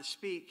allowed to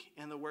speak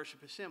in the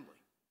worship assembly.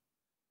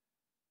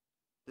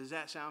 Does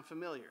that sound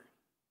familiar?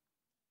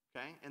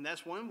 Okay, and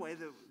that's one way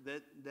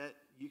that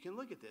you can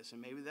look at this,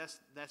 and maybe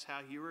that's how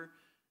you were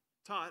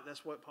taught.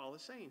 That's what Paul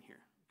is saying here.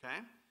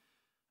 Okay,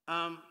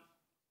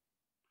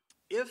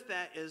 if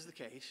that is the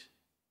case,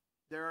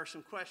 there are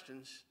some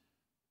questions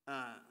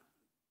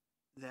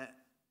that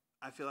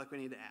I feel like we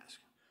need to ask.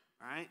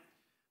 All right,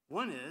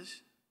 one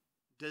is,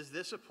 does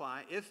this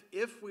apply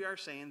if we are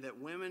saying that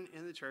women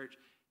in the church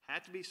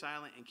have to be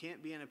silent and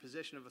can't be in a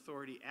position of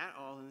authority at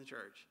all in the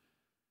church?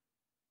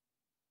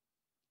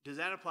 Does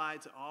that apply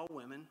to all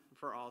women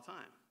for all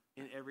time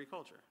in every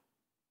culture?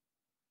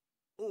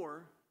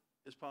 Or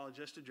is Paul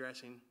just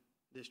addressing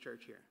this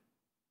church here?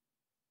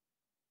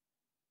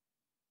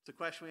 It's a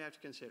question we have to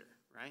consider,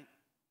 right?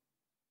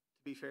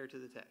 to be fair to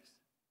the text.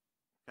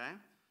 Okay?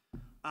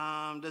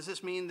 Does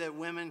this mean that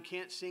women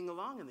can't sing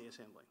along in the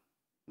assembly?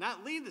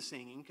 Not lead the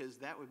singing, because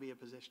that would be a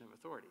position of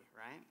authority,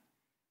 right?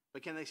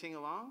 But can they sing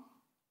along?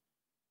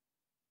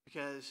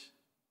 Because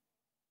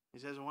he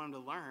says we want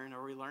them to learn.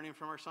 Are we learning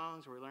from our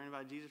songs? Are we learning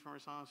about Jesus from our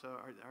songs? So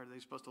are they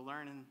supposed to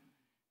learn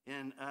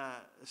in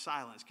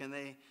silence? Can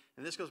they?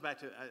 And this goes back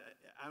to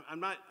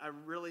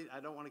I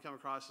don't want to come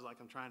across as like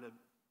I'm trying to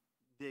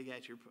dig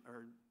at you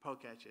or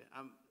poke at you.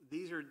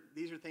 These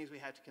are things we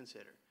have to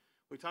consider.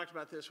 We talked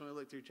about this when we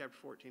looked through chapter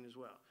 14 as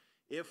well.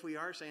 If we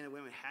are saying that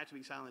women have to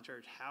be silent in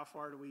church, how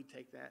far do we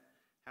take that?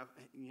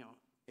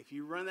 If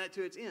you run that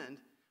to its end,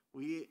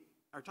 we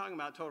are talking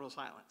about total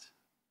silence,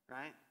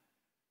 right?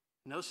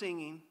 No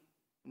singing,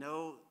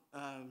 no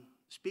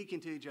speaking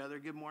to each other.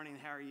 Good morning,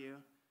 how are you?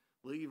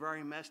 Lou, you've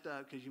already messed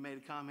up because you made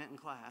a comment in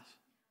class.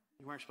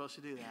 You weren't supposed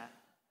to do that.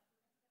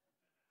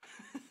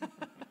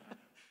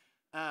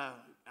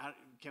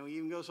 Can we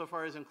even go so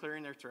far as in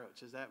clearing their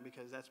throats? Is that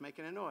because that's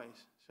making a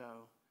noise? So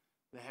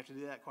they have to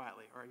do that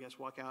quietly, or I guess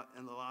walk out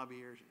in the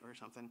lobby or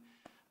something.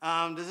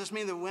 Does this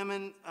mean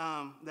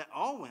that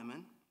all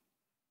women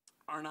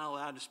are not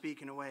allowed to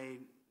speak in a way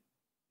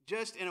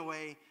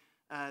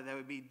that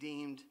would be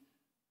deemed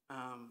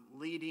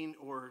leading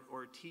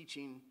or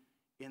teaching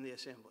in the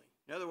assembly?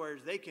 In other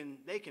words, they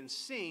can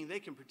sing, they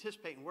can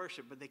participate in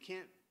worship, but they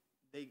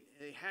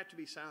have to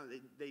be silent.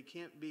 They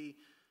can't be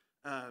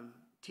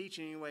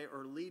teaching in any way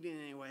or leading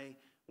in any way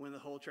when the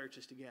whole church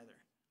is together.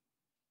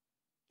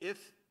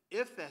 If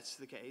that's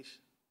the case,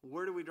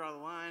 where do we draw the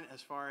line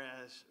as far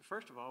as,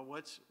 first of all,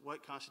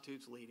 what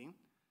constitutes leading?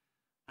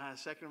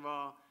 Second of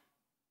all,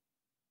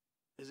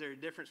 is there a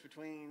difference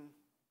between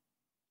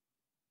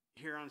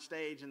here on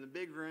stage in the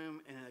big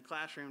room and in a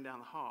classroom down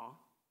the hall?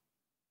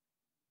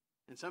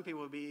 And some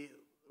people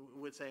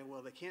would say,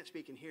 well, they can't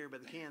speak in here,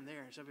 but they can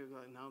there. And some people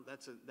are like, no,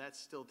 that's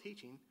still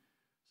teaching,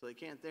 so they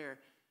can't there.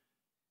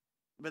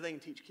 But they can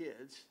teach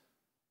kids.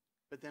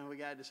 But then we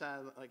got to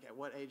decide, like, at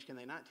what age can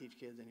they not teach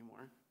kids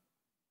anymore,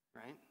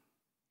 right?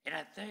 And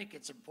I think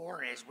it's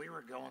important, as we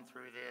were going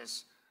through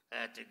this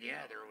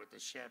together with the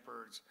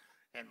shepherds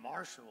and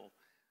Marshall,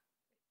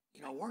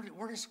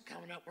 we're just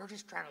coming up, we're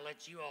just trying to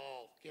let you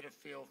all get a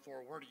feel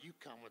for where do you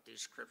come with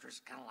these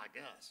scriptures, kind of like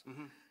us.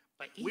 Mm-hmm.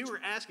 But we were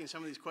asking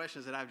some of these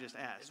questions that I've just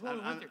asked.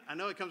 I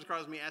know it comes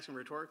across me asking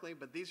rhetorically,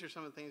 but these are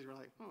some of the things we're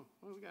like, well,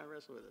 we got to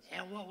wrestle with this.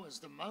 And what was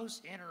the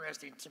most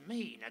interesting to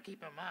me, now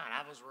keep in mind,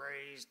 I was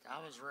raised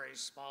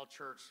small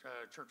church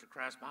of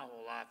Christ my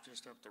whole life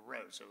just up the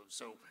road.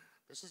 So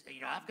this is,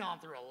 I've gone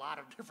through a lot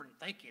of different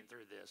thinking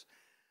through this.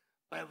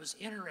 But it was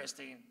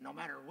interesting, no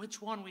matter which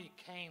one we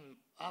came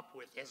up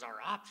with as our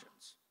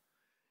options,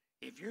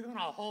 if you're going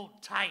to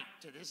hold tight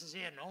to this is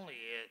it and only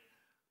it,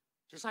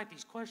 just like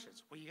these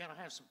questions, well, you're going to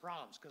have some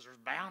problems because there's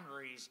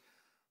boundaries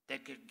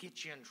that could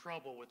get you in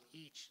trouble with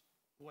each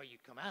way you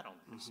come out on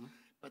this. Mm-hmm.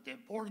 But the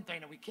important thing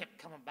that we kept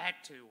coming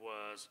back to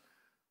was,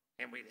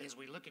 as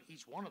we look at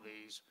each one of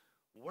these,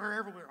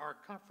 wherever our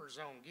comfort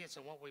zone gets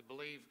and what we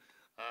believe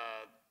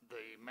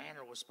the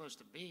manner was supposed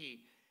to be,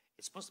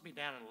 it's supposed to be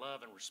down in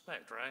love and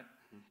respect, right?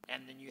 Mm-hmm.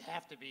 And then you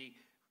have to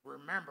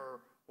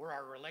remember where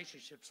our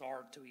relationships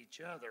are to each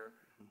other,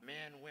 mm-hmm.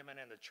 men, women,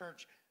 and the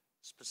church,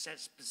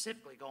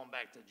 specifically going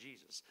back to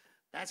Jesus.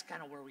 That's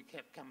kind of where we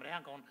kept coming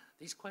down going,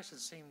 these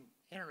questions seem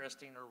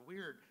interesting or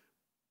weird,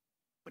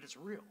 but it's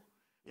real.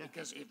 Yeah.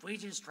 Because if we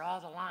just draw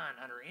the line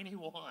under any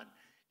one,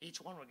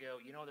 each one would go,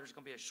 there's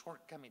going to be a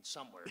shortcoming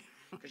somewhere.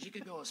 Because you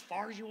could go as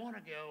far as you want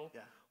to go,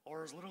 yeah.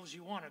 or as little as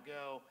you want to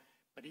go,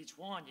 but each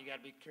one you got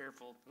to be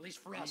careful, at least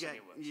for us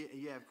anyways.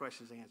 You have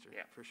questions to answer,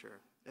 yeah. for sure.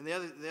 And the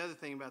other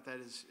thing about that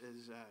is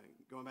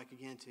going back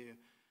again to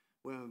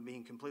women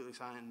being completely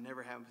silent and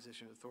never having a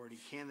position of authority.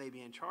 Can they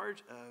be in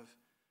charge of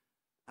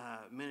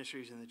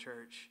ministries in the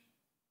church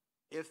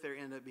if there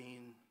end up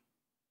being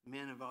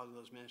men involved in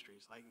those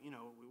ministries? Like,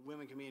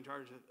 women can be in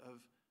charge of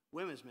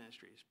women's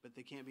ministries, but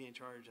they can't be in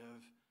charge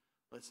of,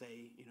 let's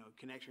say,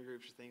 connection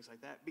groups or things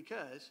like that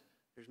because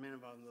there's men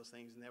involved in those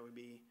things, and that would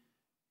be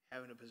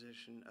having a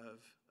position of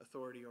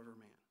authority over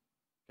man.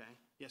 Okay?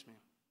 Yes, ma'am.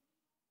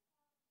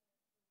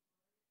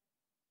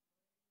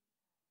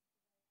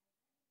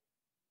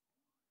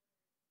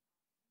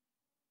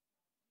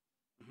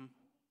 Mm-hmm.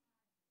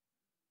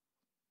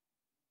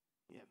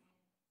 Yep.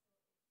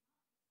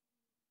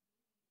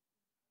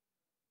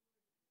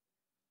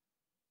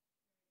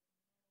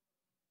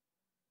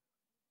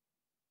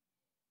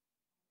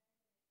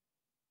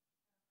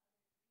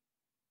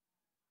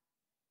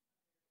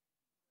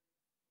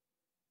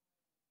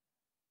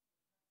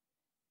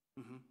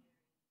 Mm-hmm.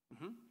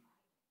 Mm-hmm.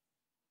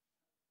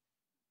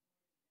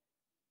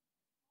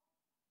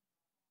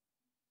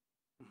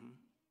 Mm-hmm.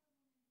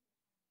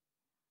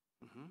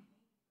 Mm-hmm.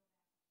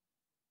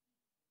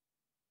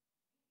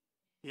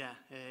 Yeah.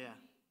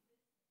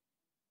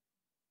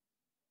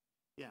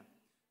 Yeah.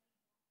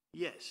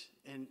 Yes,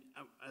 and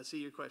I see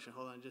your question.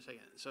 Hold on just a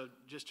second. So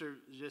just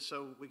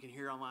so we can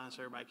hear online,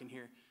 so everybody can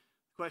hear.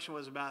 The question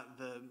was about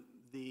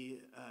the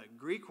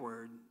Greek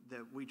word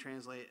that we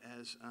translate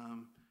as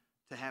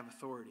to have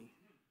authority.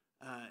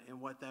 and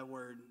what that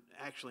word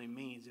actually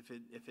means, if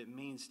it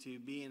means to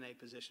be in a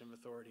position of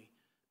authority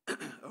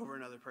over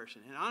another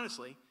person. And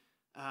honestly,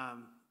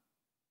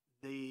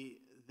 the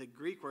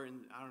Greek word,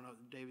 and I don't know,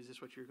 Dave, is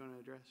this what you're going to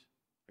address?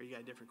 Or you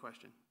got a different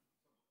question?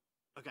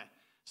 Okay,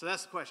 so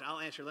that's the question. I'll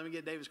answer. Let me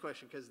get David's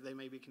question because they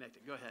may be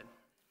connected. Go ahead.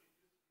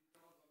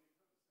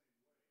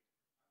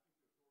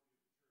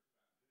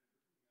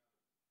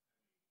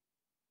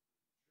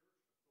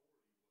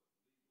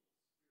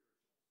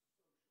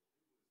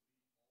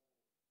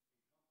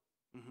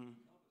 Mm-hmm.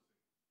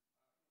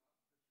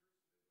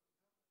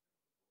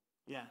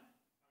 Yeah.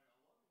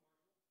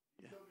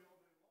 Yeah.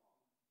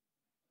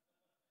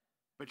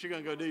 But you're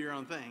going to go do your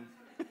own thing.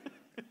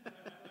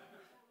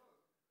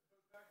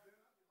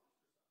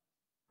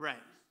 Right.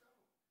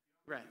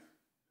 Right.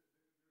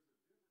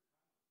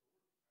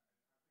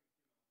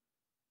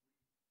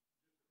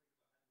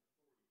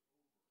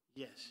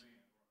 Yes.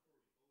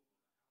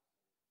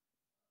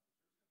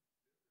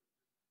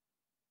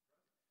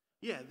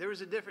 Yeah, there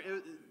was a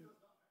different,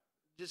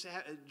 just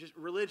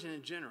religion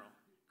in general.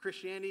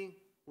 Christianity,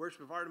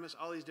 worship of Artemis,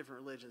 all these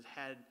different religions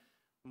had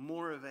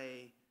more of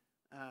a,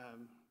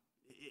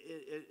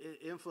 it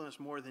influenced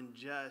more than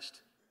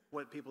just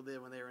what people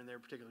did when they were in their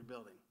particular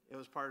building. It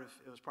was part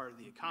of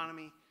the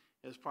economy.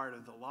 It was part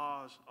of the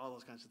laws, all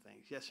those kinds of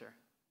things. Yes, sir.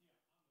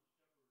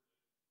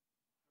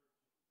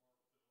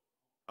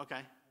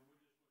 Okay.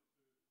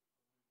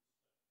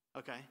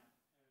 Okay.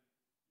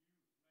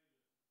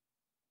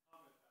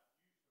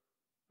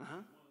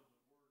 Uh-huh.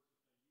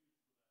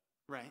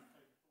 Right.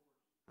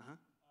 Uh-huh.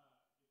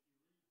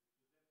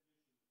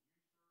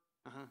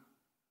 Uh-huh.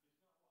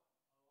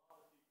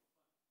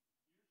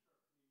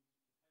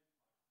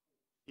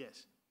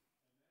 Yes.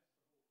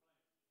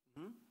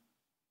 Hmm.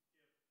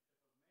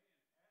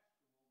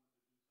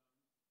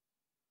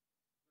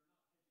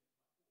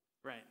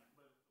 Right.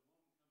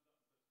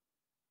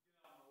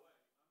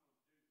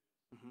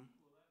 Hmm.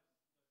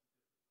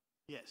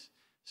 Yes.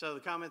 So the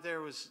comment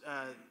there was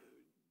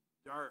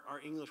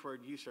our English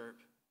word usurp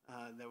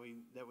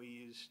that we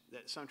use,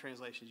 that some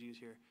translations use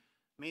here,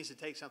 means to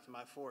take something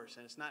by force,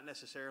 and it's not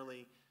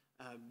necessarily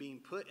being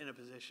put in a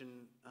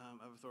position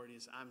of authority.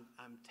 It's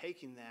I'm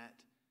taking that,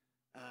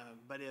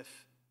 but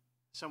if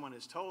someone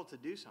is told to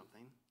do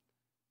something,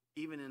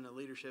 even in a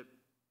leadership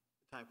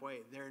type way,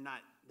 they're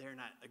not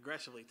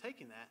aggressively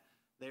taking that.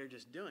 They're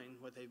just doing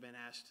what they've been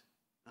asked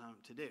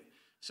to do.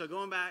 So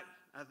going back,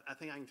 I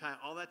think I can tie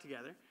all that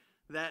together.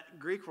 That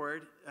Greek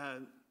word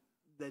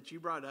that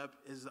you brought up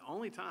is the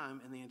only time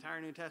in the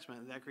entire New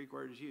Testament that Greek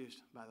word is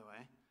used, by the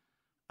way.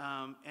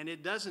 And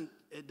it doesn't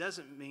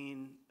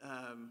mean,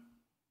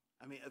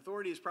 I mean,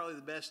 authority is probably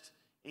the best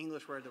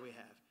English word that we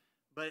have.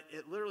 But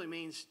it literally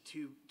means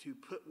to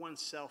put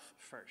oneself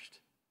first,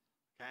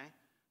 okay?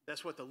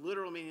 That's what the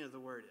literal meaning of the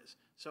word is.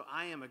 So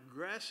I am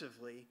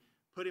aggressively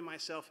putting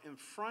myself in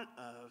front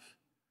of,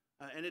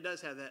 and it does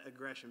have that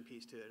aggression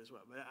piece to it as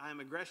well, but I am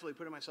aggressively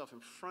putting myself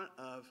in front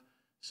of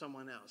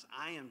someone else.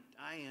 I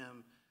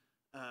am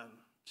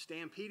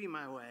stampeding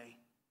my way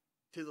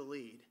to the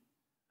lead,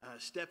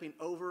 stepping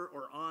over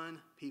or on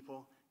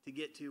people to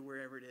get to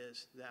wherever it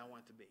is that I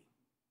want to be.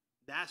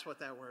 That's what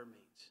that word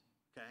means,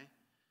 okay?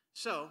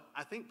 So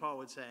I think Paul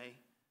would say,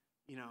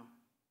 you know,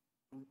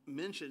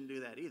 men shouldn't do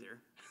that either.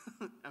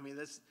 I mean,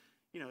 that's,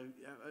 you know,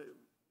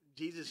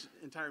 Jesus'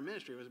 entire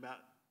ministry was about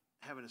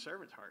having a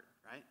servant's heart,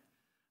 right?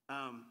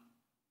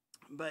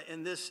 But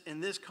in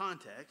this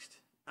context,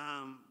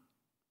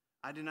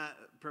 I do not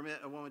permit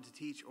a woman to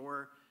teach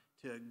or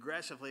to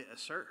aggressively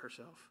assert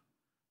herself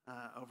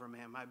over a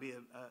man. Might be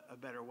a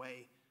better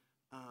way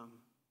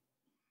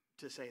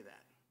to say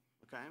that,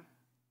 okay?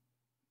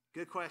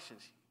 Good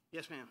questions.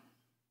 Yes, ma'am.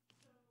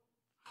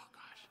 Oh,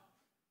 gosh.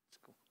 That's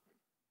cool.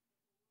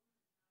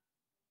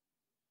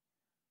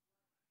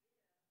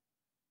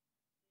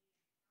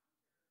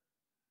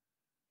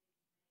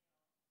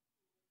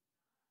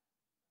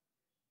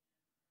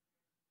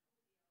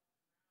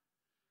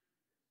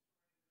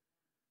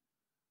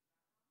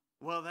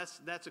 Well,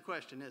 that's a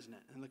question, isn't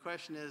it? And the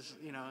question is,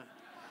 you know,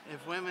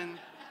 if women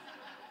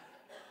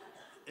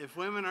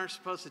aren't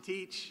supposed to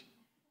teach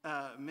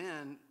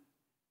men,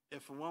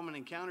 if a woman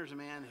encounters a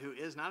man who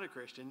is not a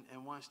Christian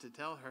and wants to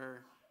tell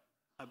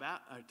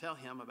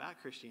him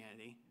about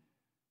Christianity,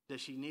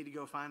 does she need to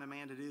go find a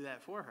man to do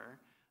that for her,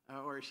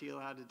 or is she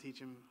allowed to teach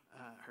him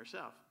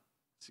herself?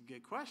 It's a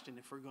good question.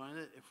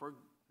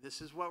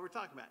 This is what we're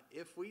talking about.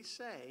 If we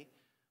say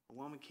a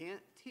woman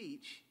can't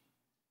teach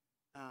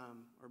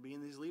or be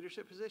in these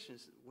leadership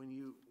positions, when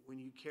you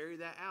carry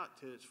that out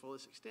to its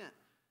fullest extent,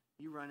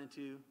 you run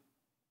into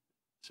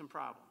some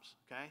problems.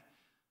 Okay,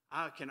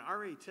 I can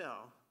already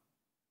tell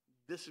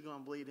this is going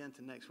to bleed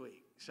into next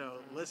week. So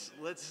let's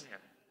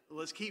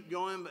keep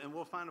going, and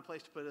we'll find a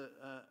place to put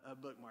a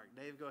bookmark.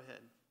 Dave, go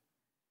ahead.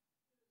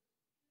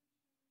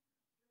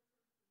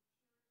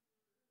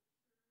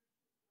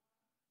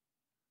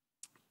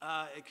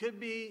 It could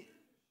be.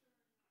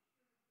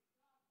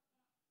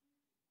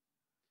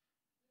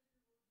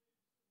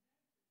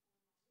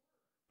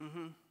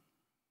 Mm-hmm.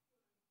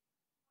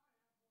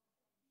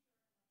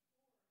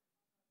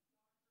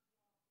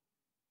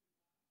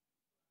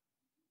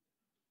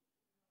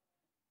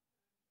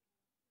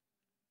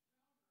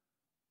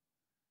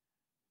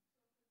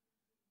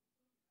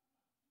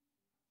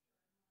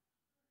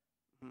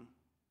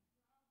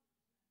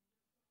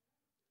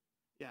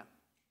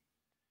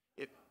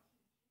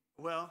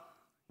 Well,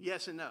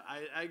 yes and no.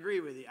 I agree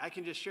with you. I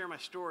can just share my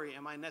story.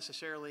 Am I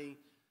necessarily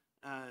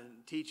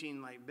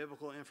teaching like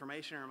biblical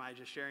information, or am I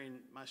just sharing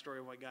my story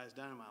of what God's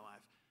done in my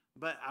life?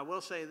 But I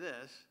will say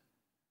this,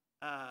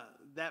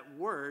 that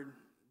word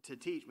to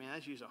teach, man,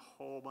 that's used a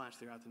whole bunch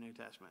throughout the New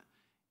Testament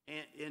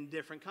and in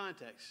different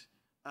contexts.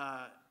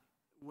 I'm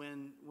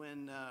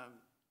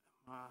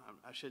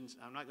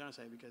not going to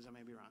say because I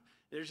may be wrong.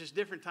 There's just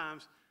different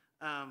times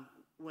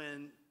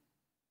when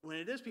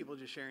it is people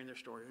just sharing their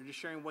story or just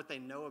sharing what they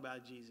know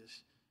about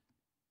Jesus,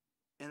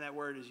 and that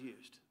word is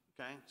used,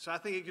 okay? So I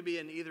think it could be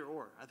an either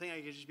or. I think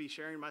I could just be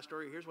sharing my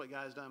story. Here's what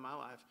God has done in my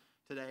life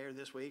today or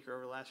this week or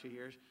over the last few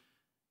years,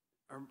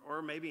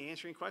 or maybe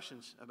answering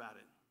questions about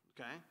it,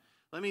 okay?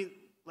 Let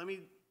me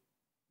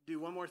do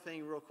one more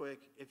thing real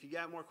quick. If you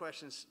got more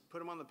questions, put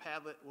them on the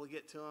Padlet. We'll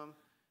get to them,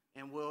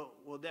 and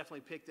we'll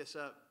definitely pick this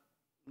up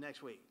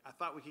next week. I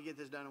thought we could get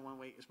this done in 1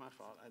 week. It's my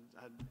fault.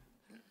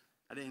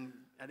 I didn't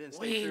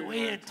stay through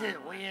we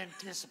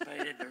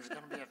anticipated there's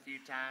going to be a few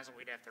times that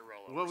we'd have to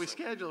roll over. Well, we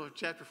scheduled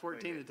chapter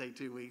 14 to take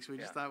 2 weeks. We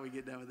just thought we'd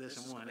get done with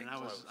this in one, and I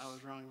was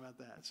wrong about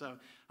that. So,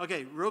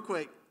 okay, real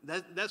quick,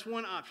 that's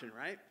one option,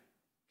 right?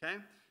 Okay.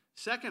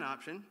 Second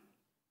option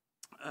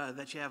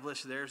that you have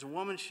listed there is a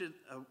woman should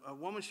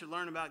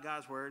learn about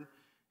God's word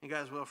and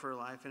God's will for her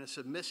life in a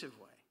submissive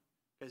way,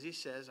 because he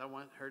says, I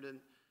want her to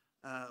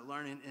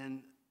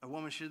learn a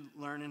woman should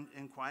learn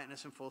in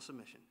quietness and full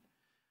submission.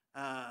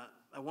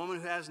 A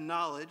woman who has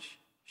knowledge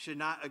should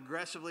not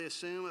aggressively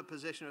assume a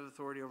position of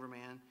authority over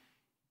man,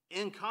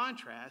 in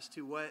contrast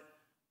to what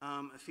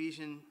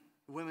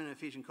women in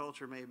Ephesian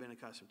culture may have been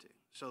accustomed to.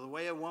 So the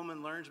way a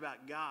woman learns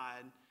about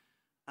God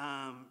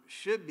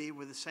should be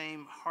with the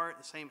same heart,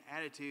 the same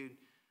attitude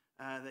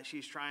that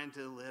she's trying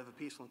to live a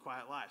peaceful and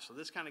quiet life. So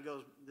this kind of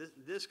goes,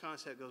 this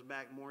concept goes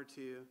back more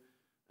to,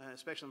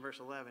 especially in verse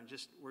 11,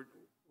 just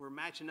we're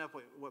matching up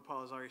what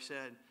Paul has already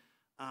said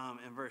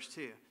in verse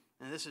 2.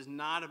 And this is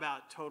not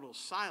about total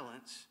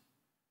silence,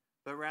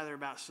 but rather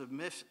about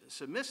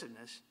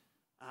submissiveness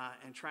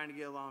and trying to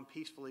get along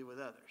peacefully with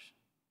others.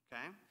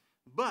 Okay?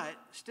 But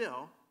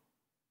still,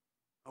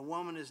 a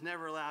woman is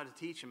never allowed to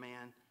teach a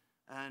man,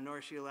 nor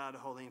is she allowed to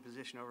hold any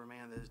position over a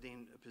man that is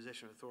deemed a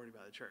position of authority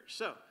by the church.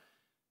 So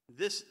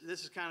this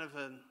is kind of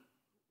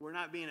we're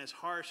not being as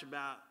harsh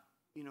about,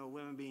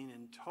 women being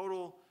in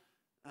total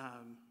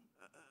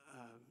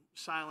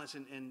silence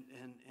and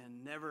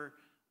never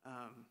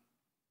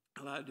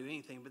allowed to do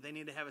anything, but they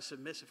need to have a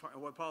submissive heart.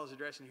 What Paul is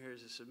addressing here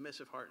is a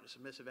submissive heart and a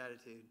submissive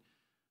attitude,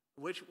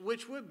 which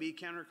would be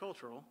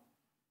countercultural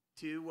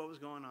to what was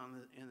going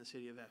on in the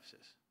city of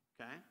Ephesus.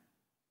 Okay?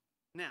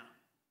 Now,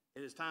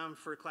 it is time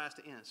for class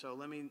to end. So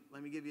let me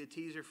give you a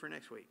teaser for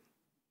next week.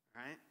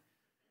 All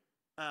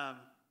right?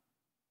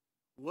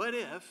 What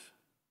if,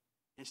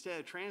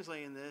 instead of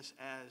translating this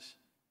as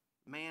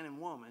man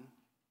and woman,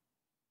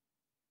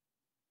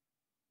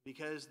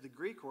 because the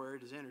Greek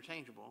word is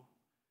interchangeable,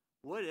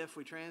 what if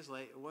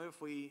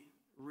we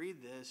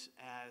read this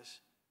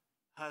as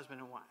husband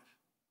and wife?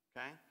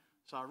 Okay?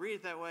 So I'll read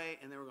it that way,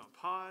 and then we're going to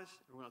pause,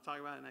 and we're going to talk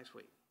about it next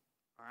week.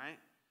 All right?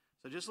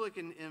 So just look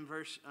in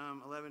verse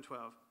 11,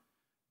 12.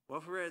 What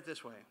if we read it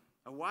this way?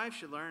 A wife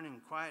should learn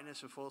in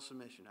quietness and full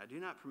submission. I do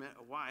not permit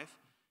a wife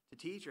to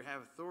teach or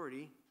have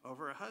authority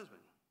over a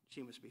husband.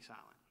 She must be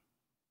silent.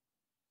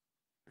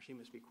 Or she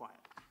must be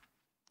quiet.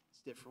 It's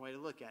a different way to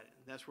look at it.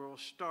 That's where we'll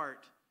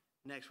start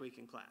next week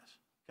in class.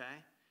 Okay?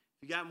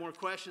 If you got more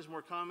questions,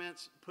 more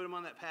comments, put them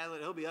on that Padlet.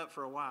 It'll be up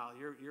for a while.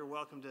 You're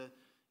welcome to,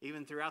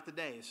 even throughout the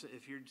day, so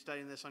if you're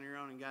studying this on your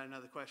own and got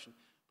another question,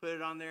 put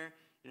it on there.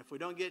 And if we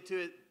don't get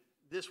to it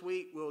this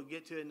week, we'll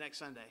get to it next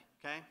Sunday.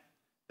 Okay?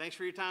 Thanks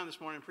for your time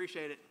this morning.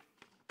 Appreciate it.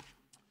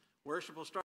 Worship will start.